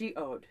 Oh, she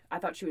owed. I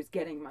thought she was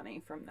getting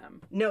money from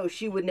them. No,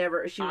 she would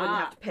never. She wouldn't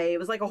have to pay. It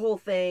was like a whole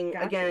thing.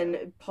 Gotcha.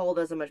 Again, Paul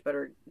does a much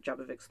better job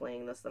of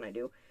explaining this than I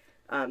do.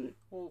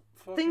 Well,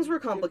 Things were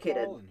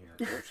complicated.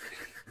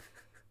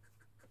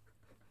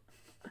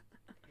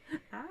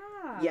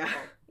 Yeah,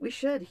 we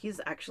should.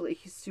 He's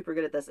super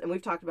good at this, and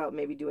we've talked about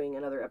maybe doing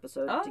another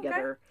episode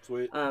together.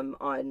 Sweet.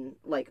 On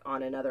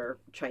another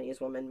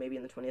Chinese woman, maybe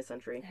in the 20th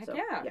century. Heck so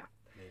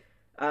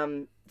yeah.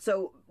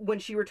 So when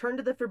she returned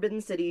to the Forbidden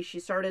City, she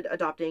started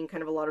adopting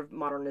kind of a lot of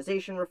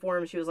modernization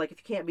reforms. She was like, if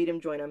you can't beat him,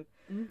 join him.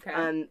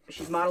 Okay.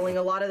 She's modeling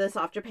a lot of this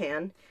off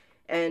Japan.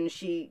 And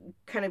she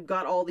kind of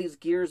got all these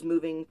gears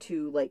moving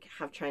to, like,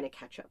 have China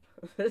catch up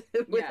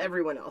with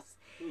everyone else.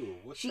 Ooh,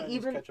 what's She Chinese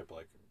even- ketchup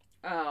like?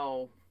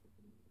 Oh.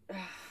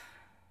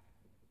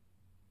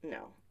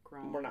 No,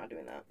 Grown. we're not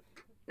doing that.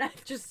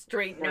 Just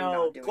straight We're no.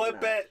 not doing Clip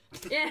that.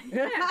 it!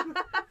 Yeah.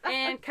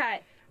 And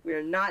cut.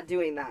 We're not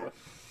doing that.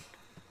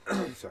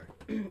 Sorry.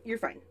 You're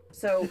fine.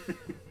 So,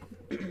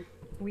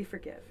 We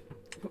forgive.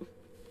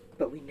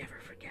 but we never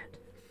forget.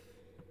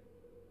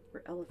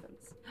 We're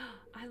elephants.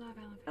 I love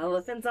elephants.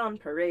 Elephants on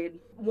parade.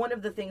 One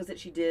of the things that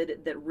she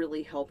did that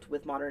really helped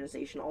with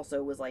modernization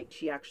also was, like,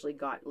 she actually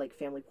got, like,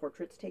 family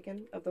portraits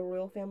taken of the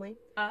royal family.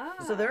 Ah.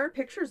 So there are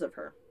pictures of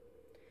her.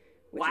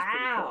 Which is pretty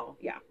Wow. cool.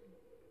 Yeah.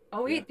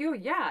 Oh,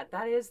 yeah,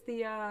 that is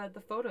the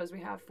photos we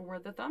have for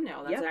the thumbnail.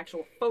 That's Yep. an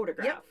actual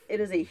photograph. Yep. It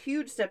is a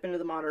huge step into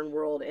the modern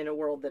world in a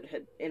world that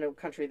in a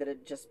country that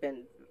had just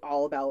been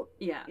all about,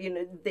 Yeah. you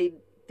know, they'd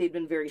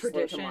been very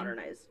Tradition. slow to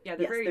modernize. Yeah,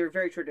 they're they're very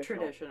very traditional.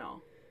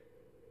 Traditional.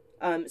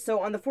 So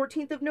on the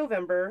 14th of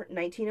November,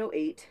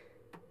 1908,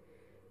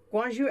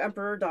 Guangzhou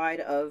Emperor died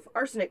of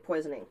arsenic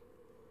poisoning.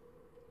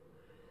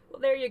 Well,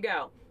 there you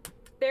go.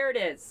 There it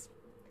is.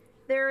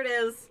 There it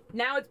is.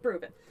 Now it's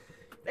proven.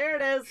 There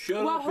it is.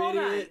 Shut Well, up, hold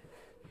on. idiot!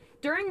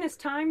 During this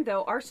time,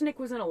 though, arsenic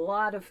was in a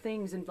lot of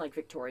things in, like,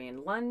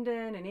 Victorian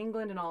London and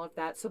England and all of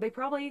that, so they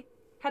probably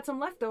had some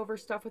leftover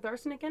stuff with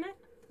arsenic in it.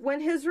 When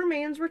his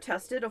remains were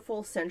tested a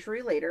full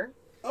century later,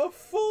 A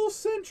full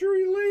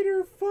century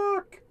later,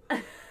 fuck!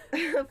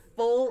 a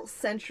full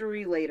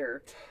century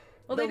later,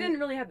 Well, they didn't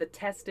really have the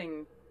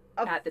testing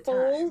a at the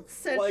full time.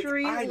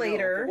 century I know,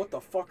 later, but what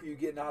the fuck are you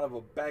getting out of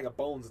a bag of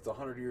bones that's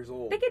 100 years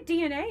old? They get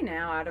DNA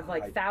now out of,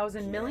 like, I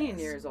 1,000 million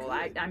guess. years old.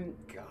 Good I'm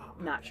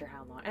God. not sure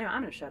how long. Anyway,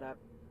 I'm gonna shut up.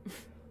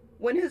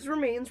 when his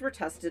remains were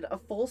tested a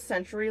full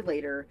century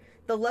later,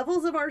 the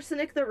levels of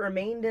arsenic that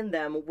remained in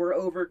them were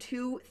over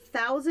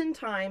 2,000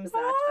 times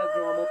that of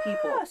normal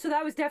people. So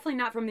that was definitely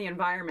not from the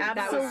environment.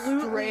 That was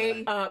Absolutely.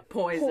 straight up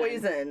poison.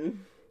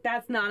 Poison.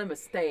 That's not a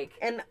mistake.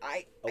 And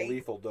A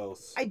lethal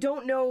dose. I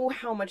don't know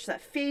how much that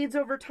fades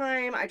over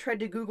time. I tried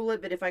to Google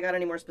it, but if I got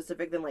any more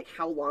specific than, like,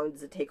 how long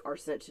does it take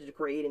arsenic to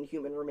degrade in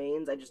human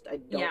remains, I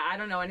don't. Yeah, I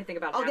don't know anything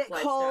about I'll get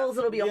half-life calls. stuff.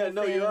 It'll be a Yeah, whole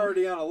no, thing. you're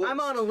already on a list. I'm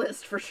on a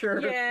list for sure.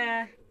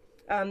 Yeah.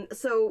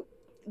 So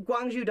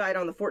Guangzhou died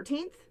on the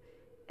 14th,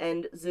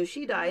 and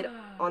Cixi died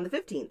on the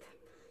 15th.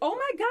 Oh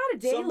my god, a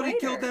day Somebody later.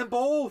 killed them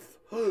both!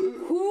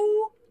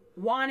 Who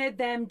wanted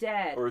them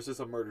dead? Or is this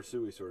a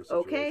murder-suey sort of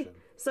Okay, situation?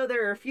 so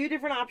there are a few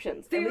different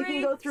options, and we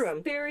can go through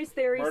them. Theories.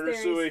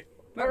 Murder-suey.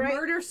 All right.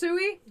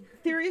 Murder-suey?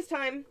 Theories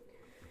time.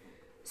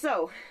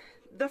 So,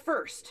 the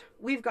first,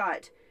 we've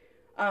got,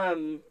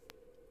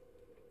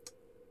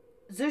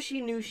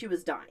 Cixi knew she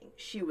was dying.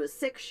 She was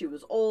sick, she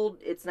was old,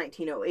 it's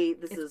 1908,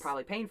 It's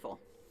probably painful.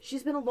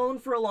 She's been alone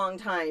for a long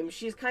time.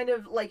 She's kind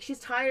of, like, she's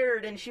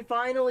tired, and she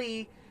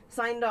finally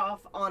signed off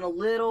on a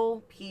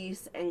little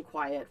peace and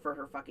quiet for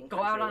her fucking country.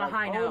 Go out on a Like,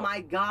 high oh note.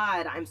 my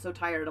god, I'm so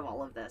tired of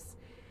all of this.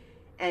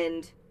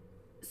 And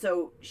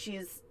so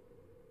she's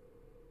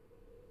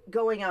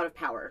going out of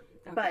power.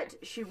 Okay. But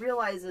she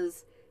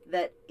realizes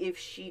that if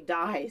she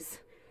dies,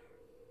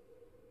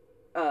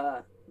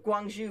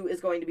 Guangzhou is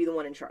going to be the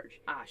one in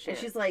charge. Ah, shit. And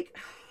she's like,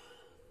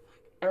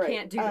 I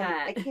can't do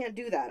that. I can't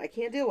do that. I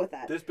can't deal with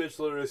that. This bitch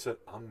literally said,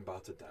 I'm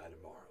about to die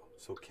tomorrow,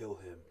 so kill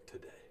him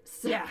today.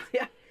 So, Yeah.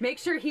 yeah. Make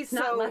sure he's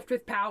not So- left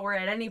with power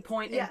at any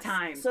point Yes. in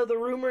time. So the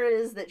rumor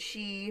is that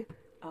she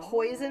Oh.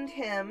 poisoned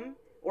him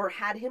or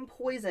had him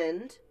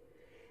poisoned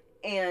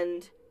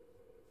and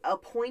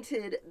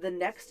appointed the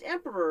next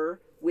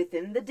emperor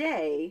within the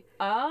day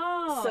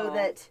Oh. so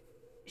that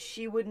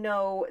she would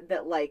know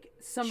that, like,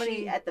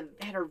 Somebody- she at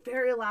her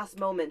very last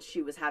moments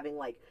she was having,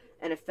 like,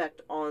 an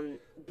effect on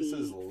the This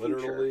is future.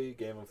 literally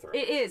Game of Thrones.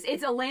 It is.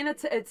 It's Atlanta.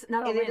 It's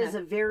not And Atlanta. it is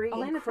a very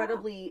Atlanta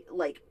incredibly,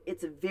 like,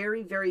 it's a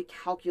very, very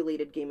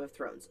calculated Game of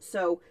Thrones.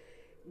 So,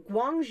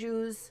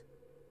 Guangzhou's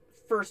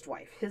first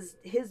wife, his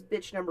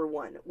bitch number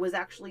one, was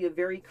actually a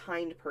very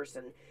kind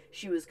person.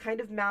 She was kind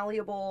of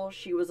malleable.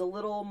 She was a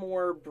little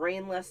more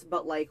brainless,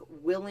 but, like,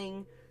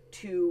 willing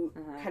to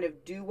kind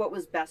of do what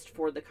was best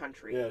for the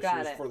country. Yeah, Got she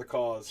was it. for the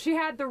cause. She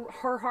had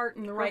her heart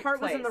in the Her right heart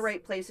place. was in the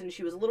right place, and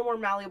she was a little more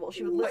malleable.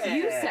 She would listen.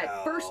 You said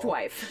first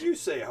wife. You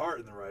say heart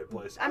in the right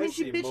place. I mean,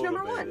 she seem bitch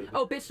number motivated.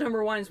 Oh, bitch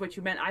number one is what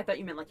you meant. I thought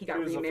you meant like he got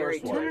She was the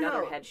remarried first to wife.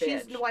 another head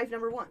She's bitch. wife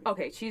number one.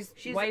 Okay, she's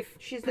She's- wife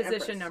she's the position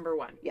empress. number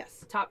one.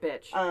 Yes. Top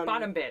bitch.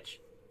 Bottom bitch.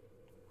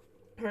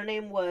 Her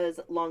name was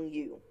Long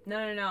Yu. No.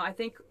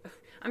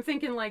 I'm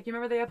thinking like you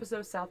remember the episode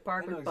of South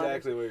Park I know with Butters?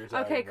 exactly what you're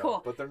talking Okay, about.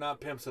 cool. But they're not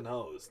pimps and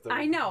hoes.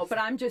 I know, but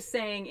I'm just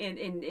saying,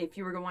 in if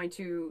you were going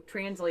to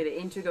translate it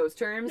into those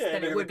terms, Yeah,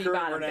 then in it would the be current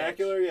bottom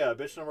vernacular, bitch. yeah,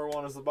 bitch number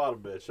one is the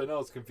bottom bitch. I know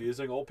it's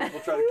confusing. Old people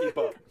try to keep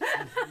up.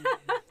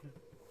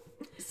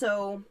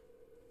 So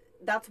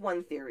that's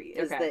one theory,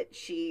 is Okay. that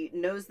she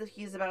knows that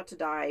he's about to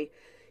die.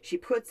 She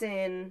puts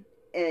in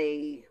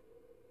a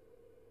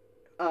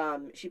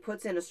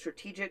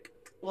strategic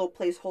little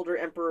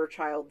placeholder emperor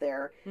child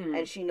there,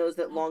 and she knows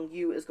that Long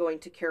Yu is going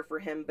to care for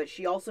him, but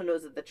she also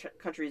knows that the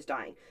country is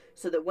dying,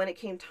 so that when it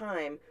came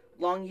time,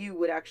 Long Yu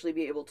would actually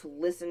be able to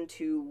listen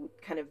to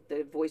kind of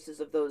the voices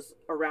of those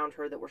around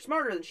her that were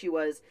smarter than she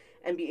was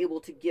and be able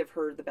to give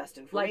her the best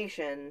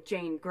information. Like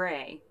Jane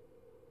Grey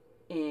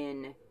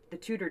in the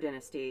Tudor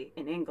dynasty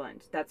in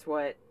England. That's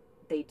what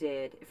they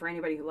did. For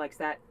anybody who likes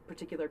that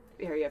particular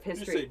area of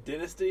history. Did you say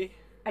dynasty?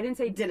 I didn't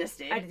say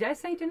Dynasty. Did I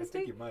say dynasty?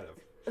 I think you might have.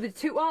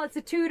 Well, it's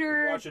a Tudor.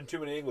 You're watching too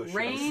many English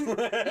Reign. shows.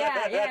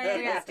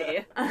 Yeah.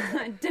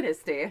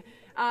 Dynasty.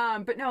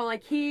 But no,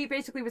 like he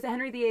basically was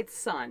Henry VIII's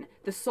son,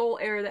 the sole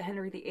heir that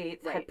Henry VIII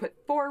had put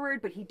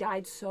forward, but he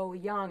died so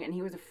young, and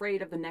he was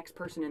afraid of the next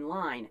person in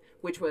line,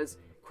 which was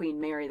Queen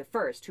Mary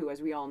I, who,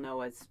 as we all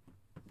know, is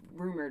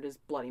rumored as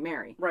Bloody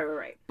Mary.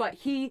 Right. But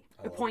he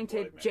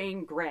appointed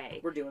Jane Grey.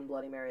 We're doing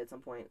Bloody Mary at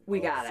some point. We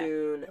got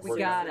Soon. it. We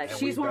got it. And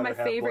She's we one of my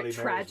better have favorite Bloody Marys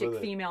tragic with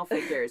it. female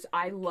figures.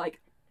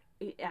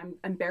 I'm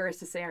embarrassed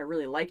to say I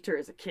really liked her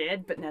as a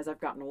kid, but as I've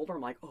gotten older,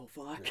 I'm like, oh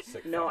fuck.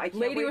 No, I can't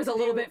Lady wait was to a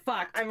little do- bit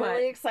fucked. I'm but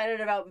really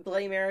excited about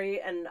Bloody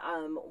Mary, and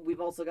we've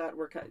also got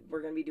we're going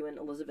to be doing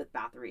Elizabeth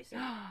Bathory soon.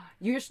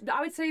 I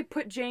would say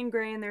put Jane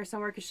Grey in there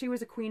somewhere because she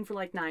was a queen for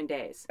like 9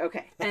 days,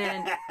 Okay,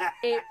 and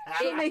it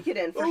she'll make it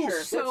in for Ooh,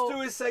 sure. So- let's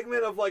do a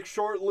segment of like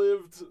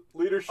short-lived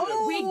leadership.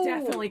 Oh, we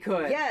definitely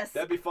could. Yes,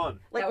 That'd be fun.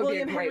 like that would be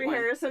a William great Henry one.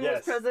 Harrison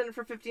Yes. was president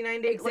for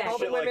 59 days. Like all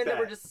the Exactly. Shit like women that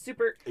were that. just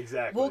super.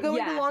 Exactly. We'll go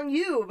Yeah. into Long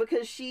Yu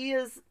because she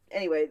is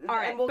anyway. All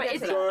right, and we'll but get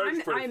it's to that.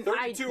 Charge for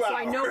 32 so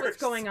I know hours. what's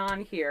going on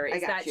here I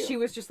is got that you. she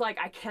was just like,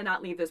 I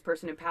cannot leave this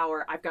person in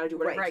power. I've got to do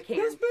whatever Right. I can.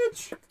 This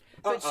bitch.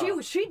 But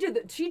she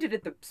did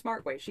it the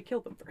smart way. She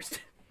killed them first.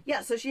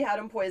 Yeah, so she had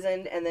him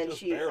poisoned, and then Just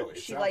she barely, it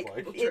she sounds like,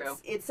 like. True.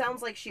 it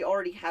sounds like she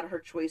already had her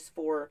choice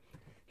for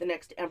the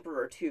next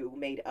emperor too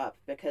made up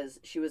because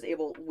she was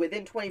able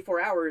within 24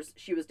 hours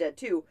she was dead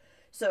too.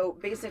 So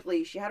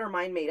basically, she had her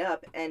mind made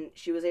up, and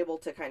she was able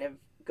to kind of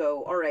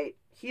go, all right,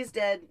 he's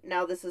dead.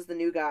 Now this is the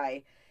new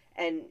guy,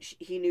 and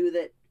she knew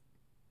that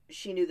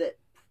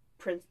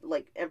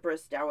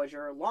Empress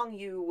Dowager Long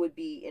Yu would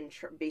be in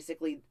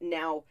basically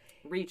now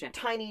Regent.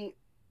 tiny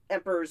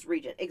emperor's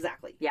regent.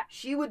 Exactly. Yeah.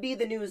 She would be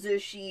the new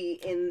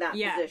Cixi in that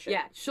position.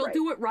 Yeah, she'll Right.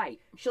 do it right.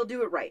 She'll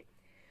do it right.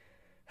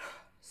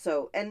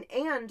 So, and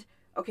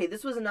okay,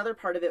 this was another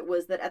part of it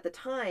was that at the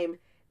time,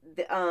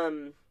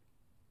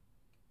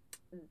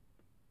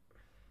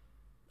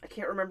 I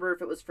can't remember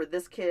if it was for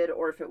this kid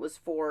or if it was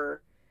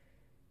for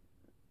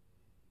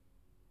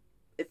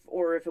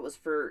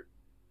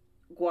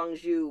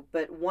Guangzhou,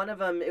 but one of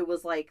them, it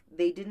was like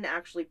they didn't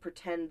actually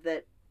pretend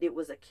that it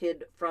was a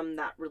kid from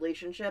that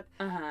relationship.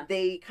 Uh-huh.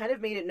 They kind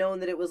of made it known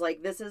that it was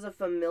like this is a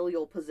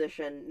familial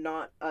position,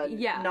 not a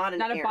not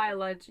an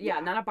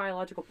heir. Not a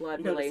biological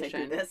blood Notice I do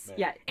relation. this.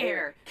 Yeah,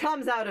 heir.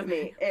 Comes out of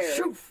me, heir.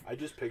 Shoof. I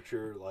just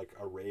picture like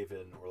a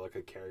raven or like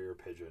a carrier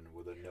pigeon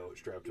with a note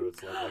strapped to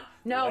its leg. Like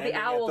No, landing the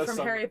at owl the from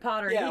summer- Harry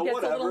Potter. Yeah, he gets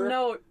a little whatever.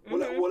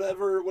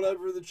 note.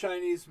 Whatever the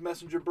Chinese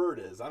messenger bird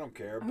is, I don't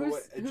care.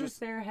 Who's But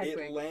their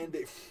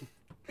Hedwig?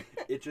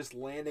 It just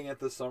landing at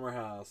the summer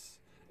house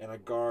and a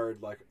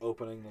guard like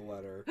opening the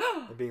letter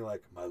and being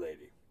like, "My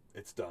lady,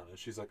 it's done," and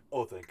she's like,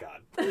 "Oh, thank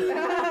God."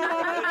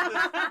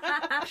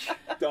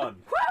 Done.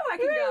 Woo, I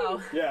can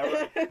go.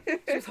 Yeah,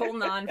 right. She's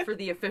holding on for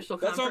the official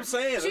That's what I'm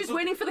saying. She's That's what-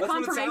 waiting for the that's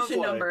what it sounds confirmation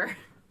like. number.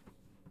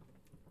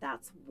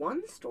 That's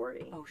one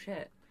story. Oh,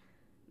 shit.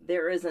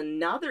 There is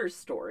another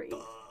story.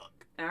 All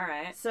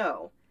right.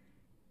 So,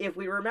 if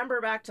we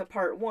remember back to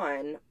part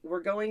 1,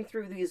 we're going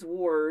through these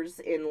wars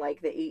in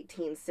like the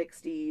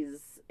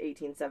 1860s,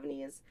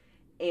 1870s,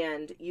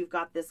 and you've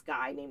got this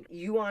guy named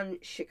Yuan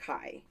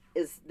Shikai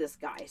is this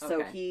guy.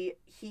 So Okay.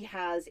 he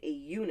has a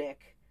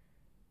eunuch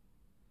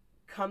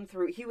come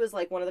through. He was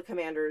like one of the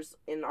commanders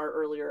in our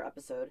earlier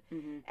episode.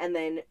 Mm-hmm. And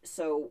then,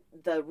 so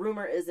the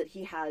rumor is that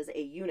he has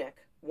a eunuch,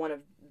 one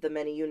of the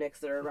many eunuchs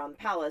that are around the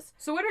palace,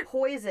 So what are...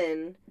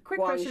 poison Quick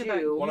question about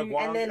Guangzhou. One of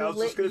Guang's, And then I was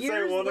just gonna say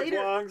years one later-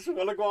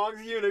 of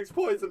Guang's eunuchs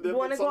poisoned him.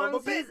 One and of son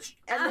of a Guang's,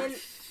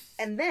 bitch.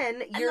 and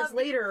then I years love-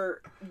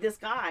 later, this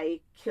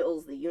guy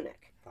kills the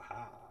eunuch.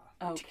 Aha.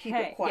 Okay. keep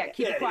it quiet. Yeah,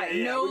 keep it quiet.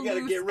 No we gotta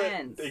loose get rid.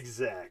 ends.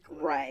 Exactly.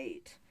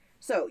 Right.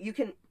 So you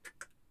can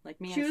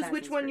Like me and choose Assassin's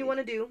which one you Creed.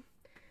 want to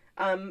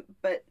do.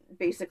 But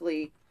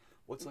basically,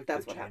 What's like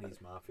That's the what Chinese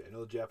mafia? I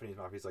know the Japanese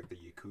mafia is like the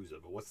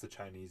Yakuza, but what's the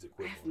Chinese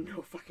I have equivalent?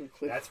 no fucking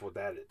clue. That's what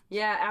that is.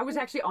 Yeah, I was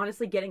actually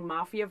honestly getting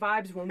mafia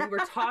vibes when we were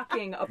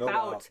talking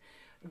about doubt.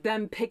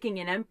 them picking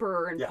an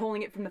emperor and Yeah.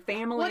 pulling it from the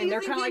family. What do and you they're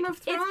think kind Game of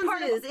of like, Thrones it's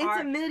part is? of It's our,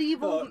 a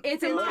medieval.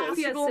 it's a medieval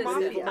mafia system.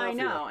 mafia. I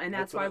know, and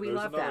that's why we there's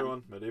love another them.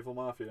 One. Medieval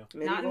mafia. Not in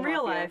Medieval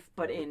real mafia. life,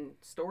 but in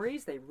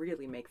stories, they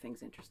really make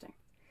things interesting.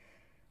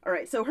 All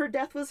right, so her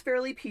death was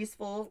fairly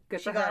peaceful.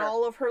 Good she for got her.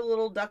 all of her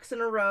little ducks in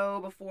a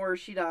row before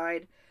she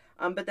died.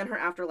 But then her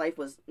afterlife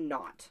was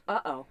not.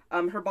 Uh-oh.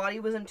 Her body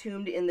was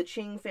entombed in the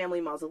Qing family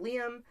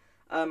mausoleum.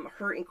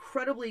 Her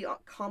incredibly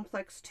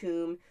complex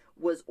tomb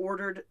was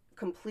ordered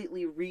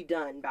completely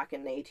redone back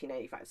in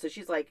 1895. So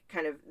she's like,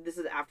 kind of, this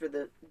is after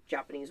the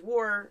Japanese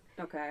War,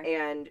 Okay.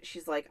 and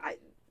she's like,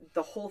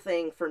 the whole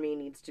thing for me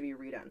needs to be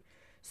redone.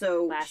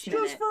 So Last she,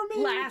 minute. Just for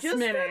me. Last just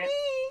minute. for me.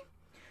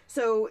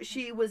 So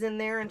she was in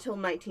there until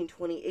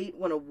 1928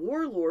 when a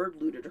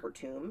warlord looted her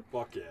tomb.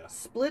 Fuck yeah.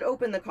 Split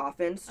open the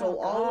coffin, stole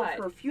all of God.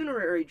 her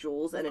funerary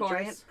jewels, and a course.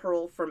 giant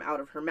pearl from out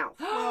of her mouth.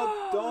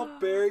 Well,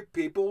 don't bury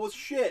people with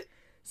shit.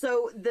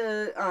 So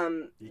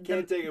the You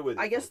can't take it with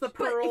you. I guess the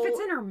folks. pearl. But if it's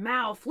in her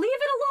mouth, leave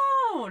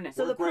it alone.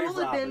 So Or the grave pearl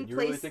had been robbing. You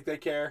really placed. think they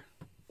care?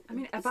 I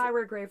mean, if I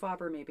were a grave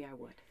robber, maybe I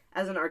would.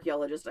 As an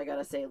archaeologist, I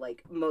gotta say,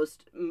 like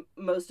most of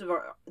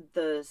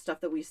the stuff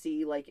that we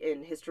see, like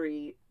in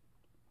history,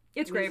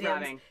 It's grave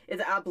museums, robbing.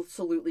 It's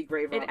absolutely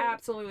grave robbing. It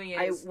absolutely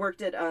I is.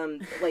 worked at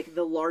like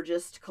the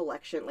largest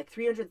collection, like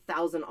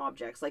 300,000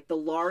 objects, like the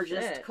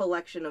largest Shit.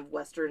 collection of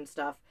Western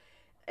stuff,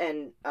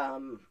 and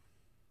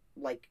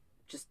like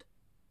just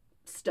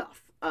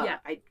stuff. Yeah.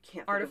 I can't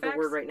think of Artifacts? the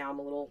word right now. I'm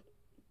a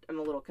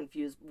little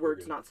confused.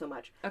 Words good. not so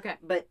much. Okay.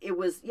 But it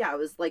was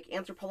like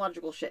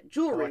anthropological shit,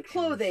 jewelry, Collections.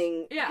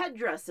 clothing, Yeah.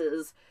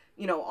 headdresses,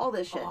 all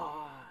this shit.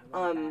 Oh, I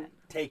love that.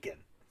 Taken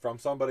from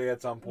somebody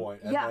at some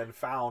point and Yeah. then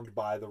found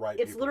by the right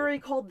It's people. literally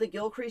called the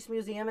Gilcrease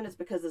Museum, and it's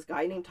because this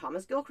guy named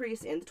Thomas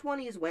Gilcrease in the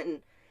 20s went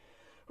and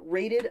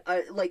raided,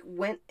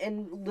 went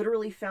and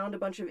literally found a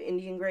bunch of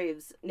Indian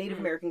graves, Native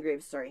American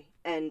graves, sorry,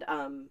 and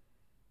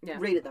Yeah.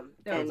 raided them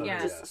and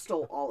Yeah. just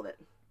stole all of it.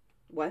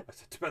 What? I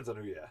said, depends on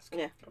who you ask.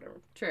 Yeah,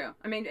 whatever. True.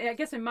 I mean, I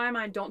guess in my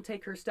mind, don't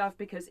take her stuff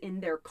because in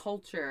their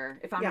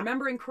culture, if I'm Yeah.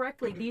 remembering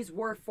correctly, these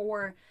were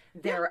for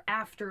their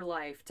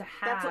afterlife to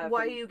have. That's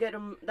why you get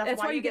them. That's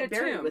why you get a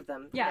buried tomb with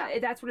them. Yeah,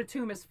 that's what a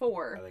tomb is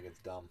for. I think it's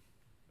dumb.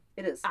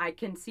 It is. I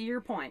can see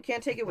your point,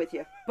 Can't take it with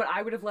you. but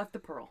I would have left the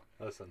pearl.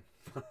 Listen.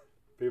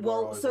 People are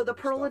Well, always so the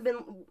looking for pearl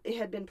stuff.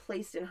 had been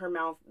placed in her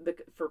mouth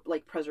for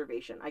like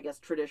preservation. I guess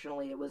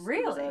traditionally it was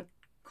Really? a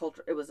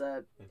culture. It was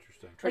a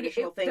Interesting.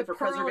 traditional thing the for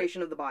pearl-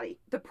 preservation of the body.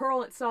 The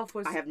pearl itself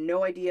was. I have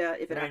no idea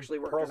if it I mean, actually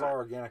worked. pearls or not. are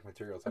organic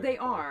materials. They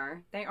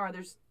are. They are.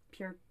 There's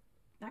pure,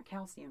 not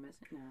calcium, is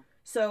it? No.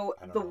 So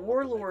I don't the know what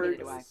warlord,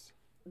 Neither do I.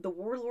 the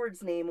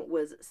warlord's name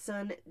was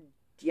Sun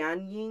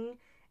Dianying,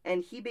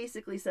 and he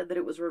basically said that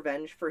it was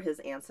revenge for his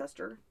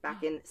ancestor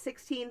back in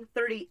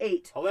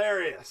 1638,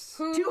 Hilarious.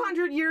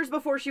 200 years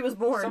before she was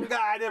born. Some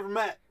guy I never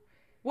met.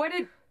 What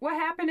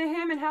happened to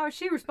him, and how is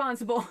she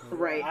responsible?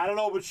 Right. I don't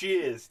know, but she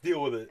is.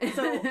 Deal with it.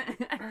 So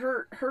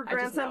her just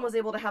grandson know. was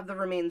able to have the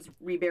remains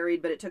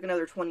reburied, but it took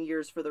another 20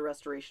 years for the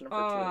restoration of her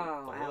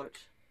tomb. Oh,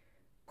 ouch.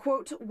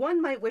 Quote,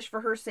 one might wish for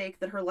her sake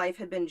that her life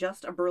had been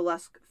just a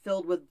burlesque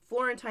filled with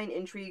Florentine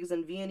intrigues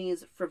and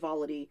Viennese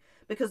frivolity,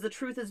 because the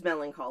truth is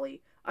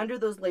melancholy. Under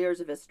those layers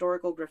of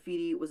historical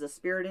graffiti was a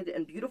spirited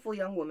and beautiful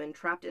young woman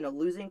trapped in a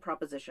losing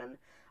proposition,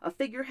 a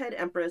figurehead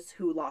empress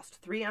who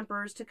lost 3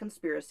 emperors to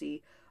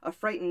conspiracy, a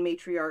frightened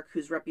matriarch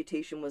whose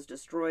reputation was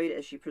destroyed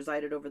as she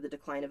presided over the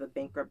decline of a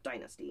bankrupt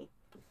dynasty.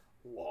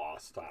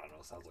 Lost. I don't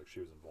know. Sounds like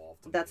she was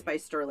involved. to That's me. by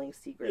Sterling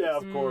Seagraves. Yeah,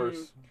 of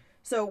course.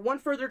 So one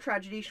further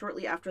tragedy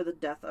shortly after the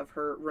death of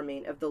her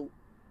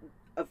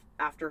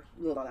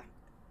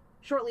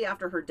shortly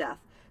after her death,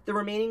 the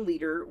remaining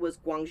leader was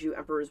Guangzhou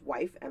Emperor's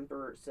wife,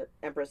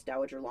 Empress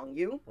Dowager Long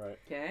Yu. Right.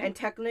 Okay. And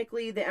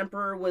technically the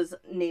emperor was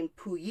named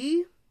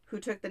Puyi, who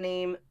took the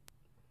name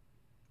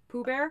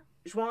Pooh Bear?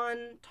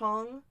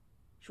 Xuantong,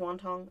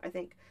 I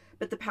think.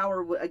 But the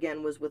power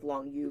again was with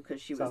Long Yu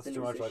because she Sounds was the too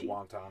new much like Cixi.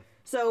 wonton.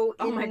 So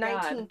Oh in my God.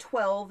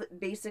 1912,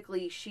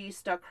 basically she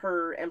stuck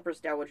her Empress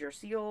Dowager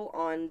seal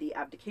on the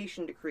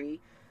abdication decree,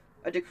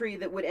 a decree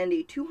that would end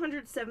a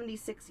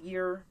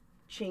 276-year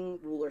Qing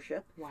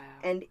rulership Wow.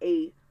 and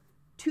a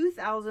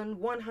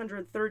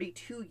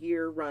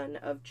 2,132-year run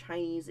of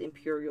Chinese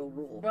imperial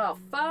rule. Well,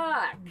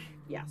 fuck.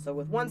 Yeah, so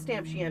with one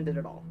stamp she ended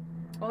it all.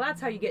 Well,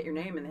 that's how you get your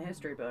name in the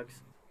history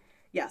books.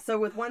 Yeah, so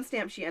with one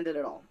stamp she ended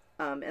it all.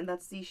 And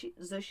that's Cixi.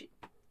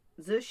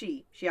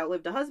 She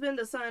outlived a husband,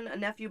 a son, a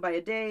nephew by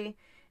a day,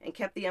 and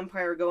kept the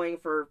empire going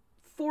for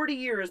 40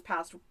 years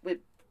past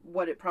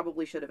what it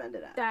probably should have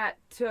ended at. That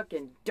took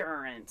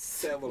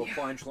endurance. That little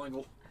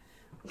Kleinschlingel.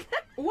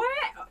 What?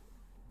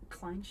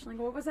 Kleinschlingel?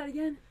 What was that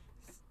again?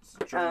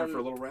 German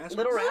for little rascal.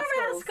 Little Little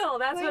Rascals. Rascal.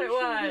 That's what it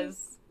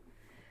was.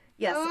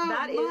 Yes,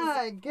 that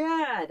is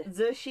God.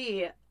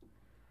 Cixi.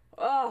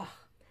 Oh,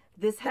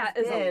 This has that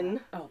is been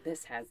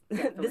this has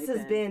definitely this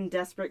has been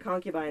Desperate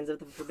Concubines of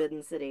the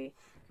Forbidden City.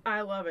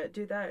 I love it,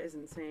 dude. That is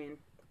insane.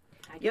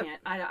 I Yep.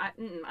 can't. I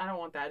don't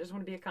want that. I just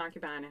want to be a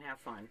concubine and have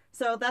fun.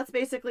 So that's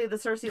basically the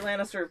Cersei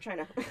Lannister of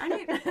China. I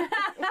need.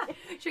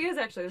 She is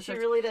actually. She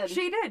really did.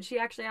 She did. She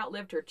actually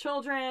outlived her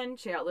children.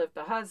 She outlived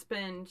the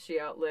husband. She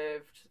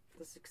outlived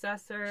the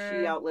successor.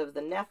 She outlived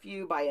the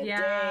nephew by a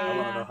Yeah. I day.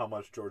 want to know how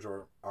much George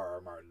R.R.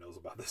 Martin knows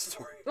about this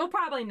story. Well,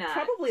 probably not.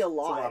 Probably a It's a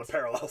lot. lot of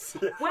parallels.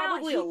 Well,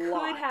 probably he a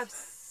lot. could have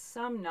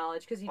some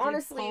knowledge because he did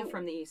Honestly, pull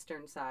from the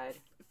eastern side.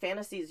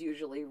 Fantasy is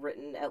usually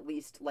written at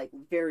least like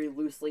very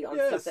loosely on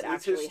Yes, stuff that it's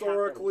actually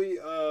historically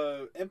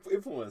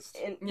influenced.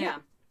 happened. And Yeah.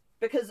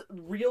 because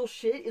real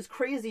shit is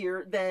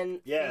crazier than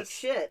fake Yes.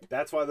 shit.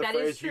 That's why the That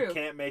is phrase "you true.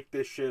 can't make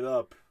this shit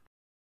up."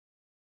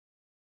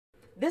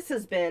 This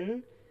has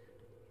been,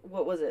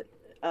 what was it?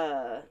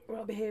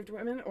 Well-behaved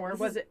women, or This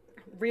was is- it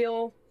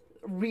real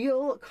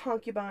Real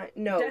concubine.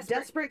 No,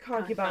 desperate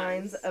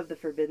concubines concubines. of the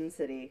Forbidden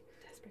City.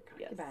 Desperate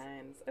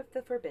Concubines of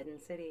the Forbidden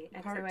City.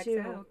 Part XOXO,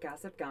 2.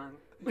 Gossip Gong.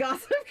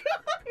 Gossip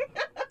Gong.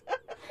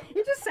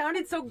 It just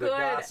sounded so The good.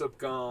 Gossip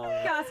Gong.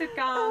 Gossip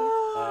Gong.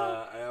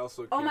 I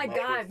also. Oh came my up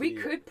God, with we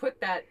the- could put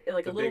that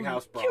like The a little. Big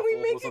House Brothel we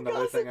make was a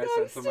another thing I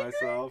Gossip said Gong to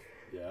sticker? myself.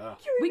 Yeah.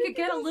 We could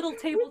get a little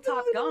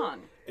tabletop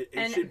gong. It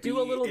And should do be,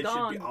 a little it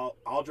gong. Should be,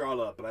 I'll draw it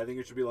up, but I think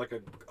it should be like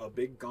a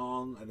big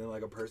gong and then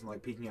like a person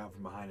like peeking out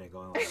from behind it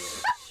going like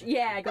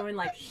Yeah, going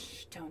like,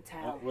 shh, don't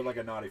tell. with like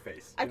a naughty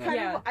face. I you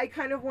know?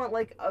 kind of want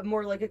like a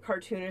more like a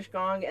cartoonish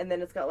gong, and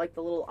then it's got like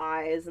the little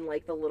eyes and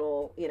like the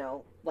little, you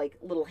know, like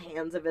little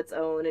hands of its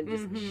own, and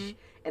just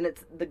and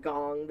it's the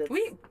gong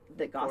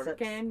that gossips.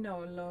 Porque no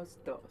los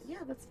dos. Yeah,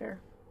 that's fair.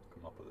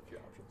 Come up with a few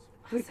options.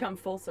 We come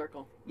full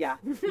circle. Yeah,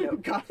 no,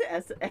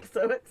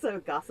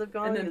 XOXO Gossip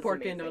Gong. And then is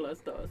porque amazing. no los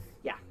dos.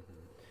 Yeah.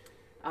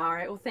 All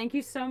right. Well, thank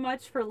you so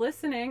much for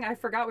listening. I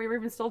forgot we were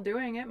even still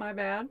doing it. My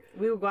bad.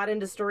 We got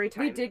into story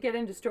time. We did get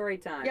into story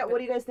time. Yeah, but- what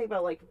do you guys think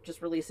about like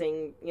just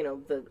releasing, you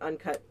know, the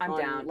uncut I'm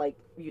on down. like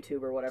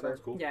YouTube or whatever?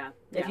 Sounds cool. Yeah.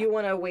 If you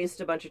want to waste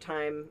a bunch of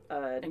time,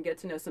 and get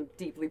to know some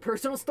deeply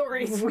personal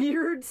stories.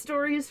 weird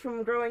stories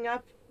from growing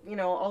up, you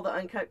know, all the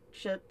uncut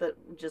shit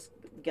that just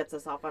gets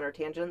us off on our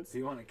tangents. Do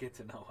you want to get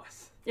to know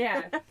us?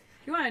 Yeah.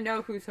 If you want to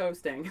know who's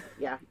hosting,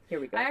 Yeah, here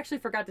we go. I actually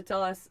forgot to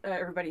tell us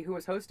everybody who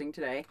was hosting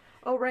today.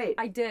 Oh, right.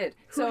 I did.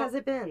 Who has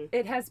it been?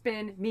 It has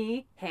been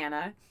me,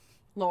 Hannah,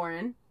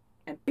 Lauren,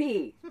 and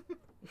B.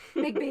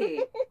 Big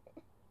B.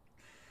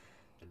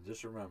 And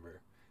just remember,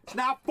 it's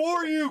not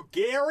for you,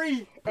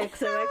 Gary.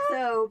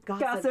 XOXO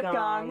Gossip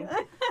Gong.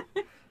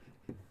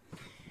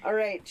 All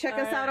right, check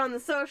us out on the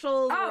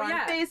socials. Oh, we're on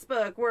yeah.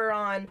 Facebook. We're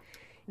on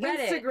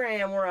Reddit.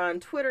 Instagram. We're on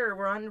Twitter.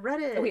 We're on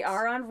Reddit. We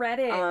are on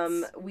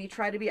Reddit. We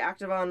try to be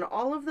active on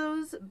all of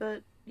those,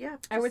 but yeah.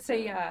 I would just,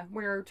 say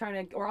we're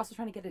also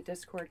trying to get a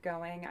Discord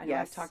going. I know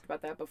Yes. I've talked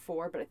about that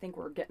before, but I think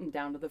we're getting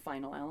down to the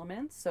final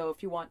elements. So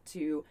if you want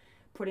to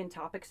put in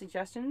topic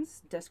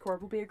suggestions,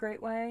 Discord will be a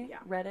great way. Yeah.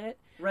 Reddit.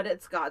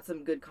 Reddit's got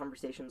some good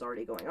conversations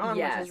already going on,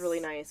 Yes. which is really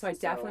nice. So I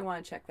definitely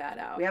want to check that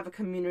out. We have a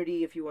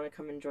community if you want to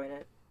come and join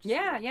it.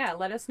 Yeah.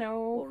 Let us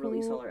know We'll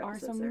release who all our are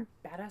episodes some there.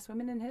 badass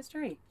women in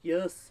history.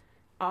 Yes.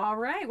 All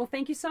right. Well,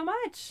 thank you so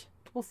much.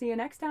 We'll see you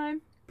next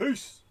time.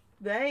 Peace.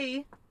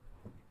 They.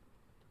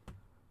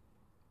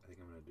 I think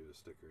I'm gonna do a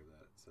sticker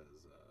that says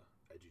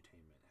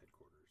edutainment